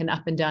them back and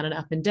up and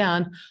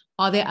down,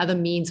 are there other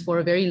means for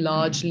a very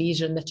large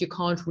lesion that you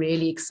can't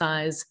really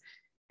excise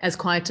as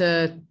quite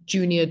a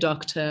junior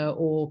doctor,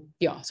 or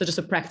so just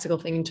a practical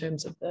thing in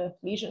terms of the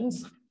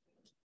lesions?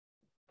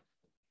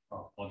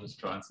 I'll just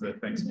try and answer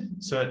that. Thanks.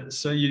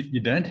 So you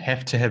don't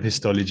have to have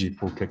histology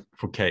for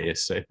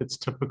KS. So if it's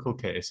typical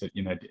KS,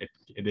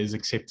 it is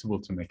acceptable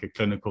to make a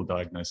clinical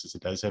diagnosis.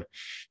 It does have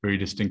very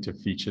distinctive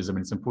features. I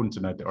mean, it's important to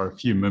note there are a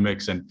few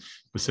mimics, and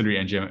bacillary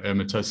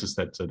angiomatosis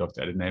that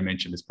Dr. Adonai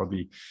mentioned is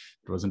probably,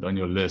 it wasn't on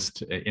your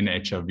list, in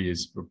HIV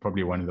is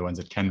probably one of the ones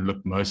that can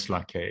look most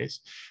like KS.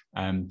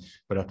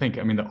 But I think,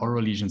 the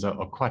oral lesions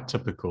are quite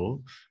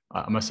typical.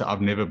 I must say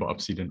I've never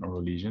biopsied an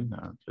oral lesion.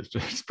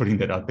 Just putting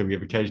that out there. We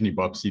have occasionally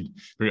biopsied.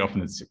 Very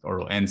often it's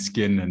oral and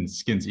skin, and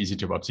skin's easy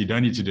to biopsy. You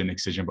don't need to do an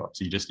excision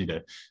biopsy. You just need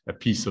a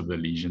piece of the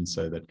lesion.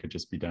 So that could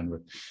just be done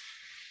with,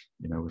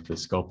 you know, with the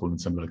scalpel and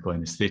some local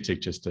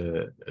anesthetic. Just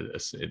the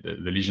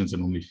lesions are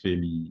normally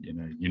fairly, you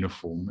know,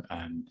 uniform,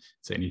 and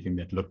so anything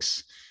that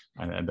looks,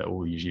 and they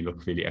all usually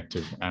look fairly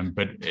active.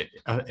 But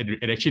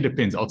it actually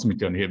depends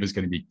ultimately on whoever's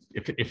going to be,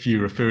 if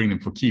you're referring them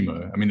for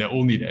chemo. I mean, they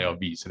all need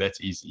ARV, so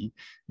that's easy.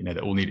 You know,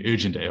 they all need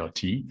urgent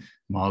ART.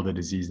 Milder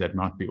disease, that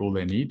might be all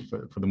they need.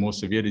 For the more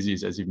severe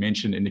disease, as you've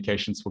mentioned,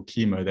 indications for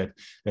chemo,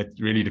 that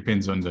really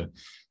depends on the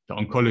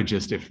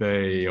oncologist, if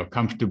they are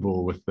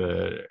comfortable with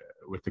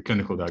the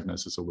clinical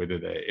diagnosis, or whether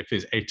if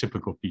there's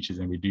atypical features,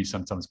 and we do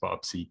sometimes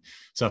biopsy.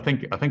 So I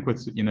think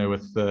with, you know,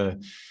 with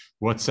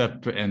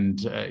WhatsApp and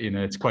you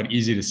know, it's quite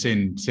easy to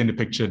send a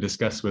picture,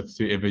 discuss with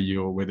whoever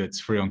whether it's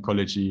free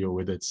oncology or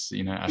whether it's,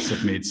 you know,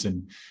 asset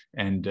medicine,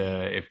 and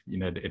if, you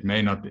know, it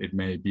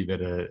may be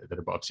that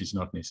a biopsy is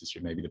not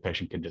necessary. Maybe the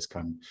patient can just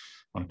come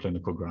on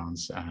clinical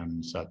grounds.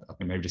 So I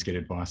think maybe just get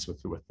advice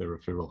with the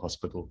referral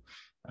hospital.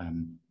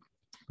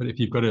 But if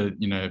you've got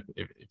you know,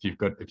 if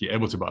you're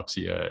able to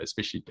biopsy,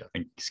 especially I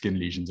think skin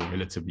lesions are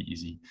relatively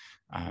easy,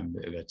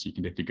 that you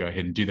can definitely go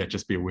ahead and do that.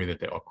 Just be aware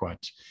that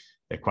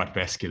they're quite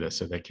vascular,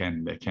 so they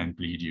can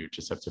bleed you.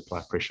 Just have to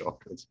apply pressure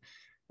afterwards.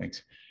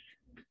 Thanks.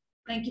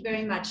 Thank you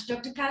very much.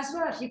 Dr.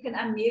 Kaswa, if you can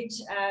unmute,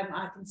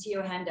 I can see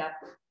your hand up.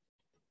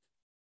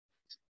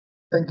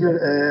 Thank you,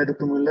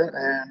 Dr. Muller,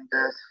 and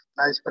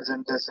nice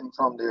presentation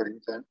from the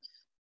intern.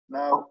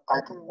 Now,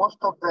 I think most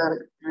of the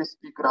previous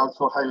speaker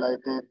also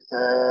highlighted.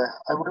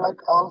 I would like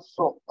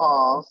also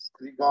ask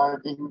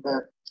regarding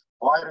the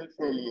viral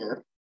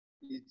failure.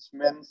 It's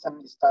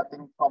mentioned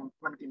starting from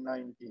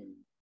 2019,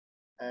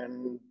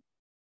 and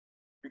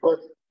because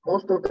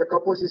most of the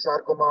Kaposi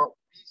sarcoma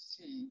we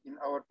see in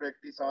our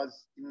practice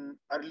as in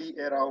early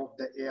era of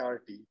the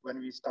ART,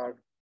 when we start,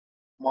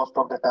 most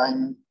of the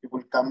time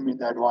people come in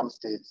the advanced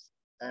stage,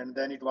 and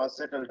then it was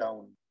settled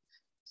down.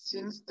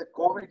 Since the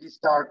COVID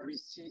start, we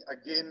see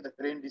again the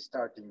trend is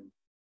starting.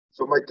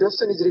 So my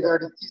question is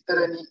regarding, is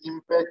there any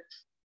impact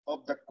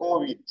of the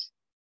COVID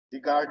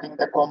regarding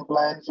the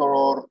compliance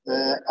or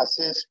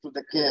access to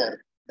the care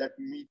that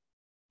may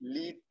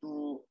lead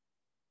to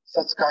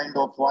such kind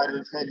of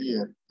viral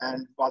failure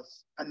and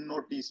was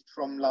unnoticed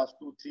from last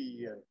 2-3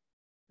 years?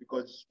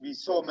 Because we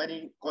saw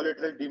many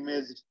collateral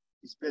damage,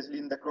 especially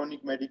in the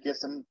chronic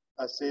medication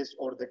access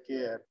or the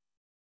care.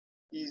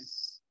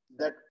 Is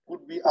that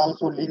could be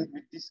also linked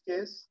with this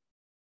case?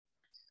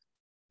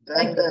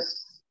 Then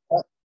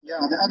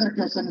the other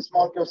question,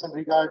 small question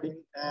regarding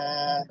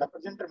the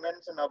presenter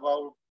mentioned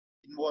about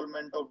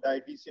involvement of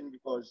dietitian,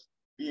 because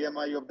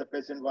BMI of the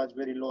patient was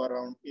very low,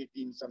 around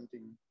 18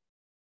 something.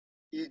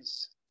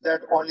 Is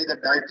that only the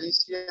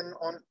dietitian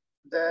on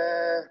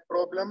the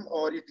problem,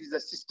 or it is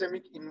a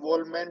systemic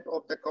involvement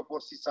of the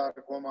Kaposi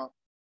sarcoma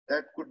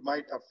that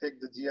might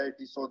affect the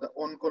GIT? So the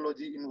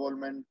oncology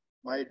involvement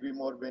might be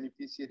more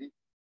beneficiary,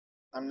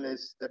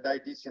 unless the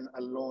dietitian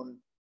alone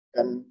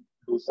can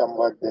do some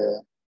work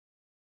there.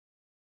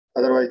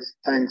 Otherwise,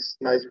 thanks,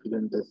 nice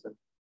presentation.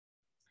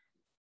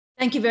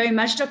 Thank you very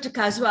much, Dr.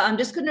 Kaswa. I'm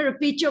just going to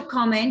repeat your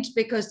comment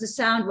because the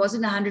sound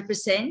wasn't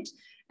 100%.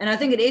 And I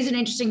think it is an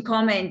interesting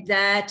comment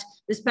that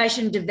this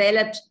patient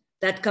developed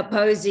that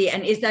Kaposi,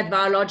 and is that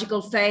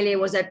biological failure?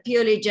 Was that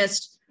purely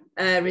just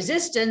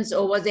resistance,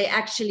 or was there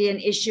actually an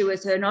issue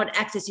with her not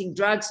accessing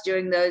drugs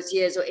during those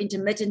years, or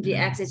intermittently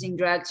accessing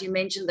drugs? You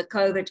mentioned the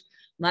COVID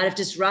might have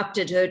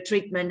disrupted her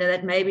treatment, and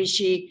that maybe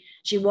she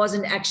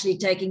wasn't actually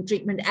taking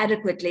treatment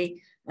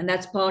adequately, and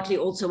that's partly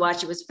also why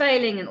she was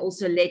failing, and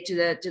also led to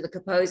the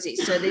Kaposi.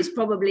 So there's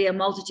probably a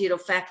multitude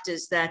of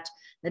factors that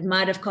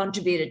might have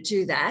contributed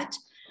to that.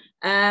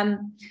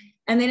 And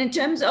then in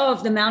terms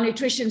of the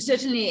malnutrition,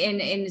 certainly in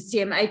the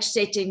CMH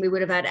setting, we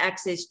would have had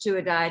access to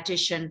a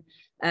dietitian,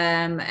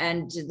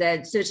 and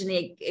that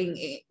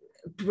certainly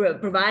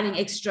providing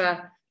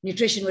extra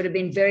nutrition would have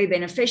been very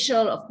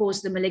beneficial. Of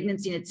course, the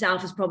malignancy in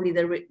itself is probably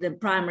the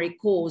primary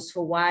cause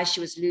for why she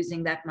was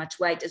losing that much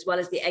weight, as well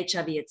as the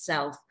HIV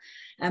itself.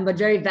 But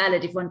very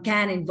valid. If one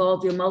can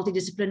involve your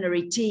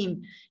multidisciplinary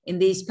team in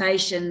these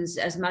patients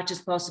as much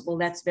as possible,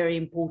 that's very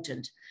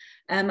important.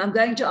 I'm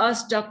going to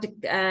ask Dr.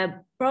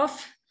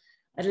 Prof.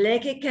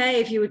 Adleke,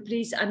 if you would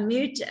please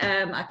unmute.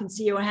 I can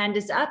see your hand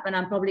is up, and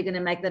I'm probably going to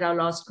make that our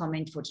last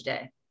comment for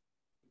today.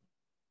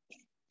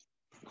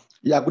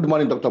 Yeah, good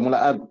morning, Dr.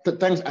 Muller.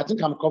 Thanks. I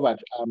think I'm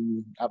covered.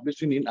 I've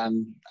listened in,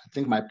 and I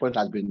think my point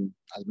has been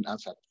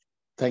answered.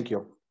 Thank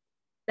you.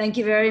 Thank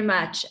you very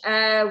much.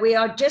 We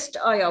are just,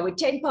 we're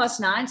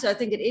 9:10, so I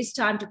think it is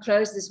time to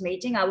close this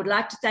meeting. I would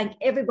like to thank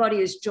everybody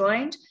who's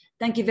joined.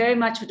 Thank you very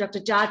much for Dr.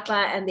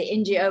 Jatla and the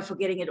NGO for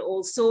getting it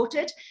all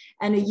sorted.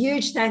 And a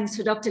huge thanks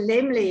for Dr.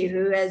 Lemley,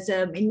 who has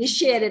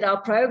initiated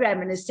our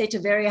program and has set a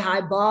very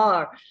high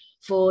bar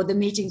for the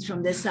meetings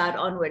from this side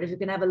onward. If you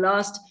can have a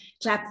last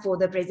clap for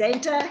the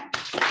presenter.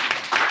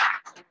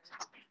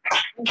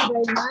 Thank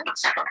you very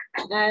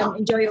much.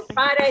 Enjoy your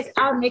Fridays.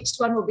 Our next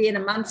one will be in a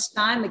month's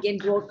time, again,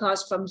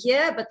 broadcast from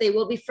here, but there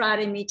will be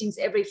Friday meetings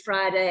every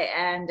Friday,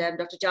 and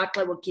Dr.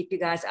 Jatla will keep you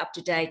guys up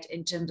to date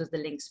in terms of the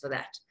links for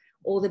that.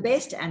 All the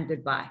best and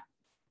goodbye.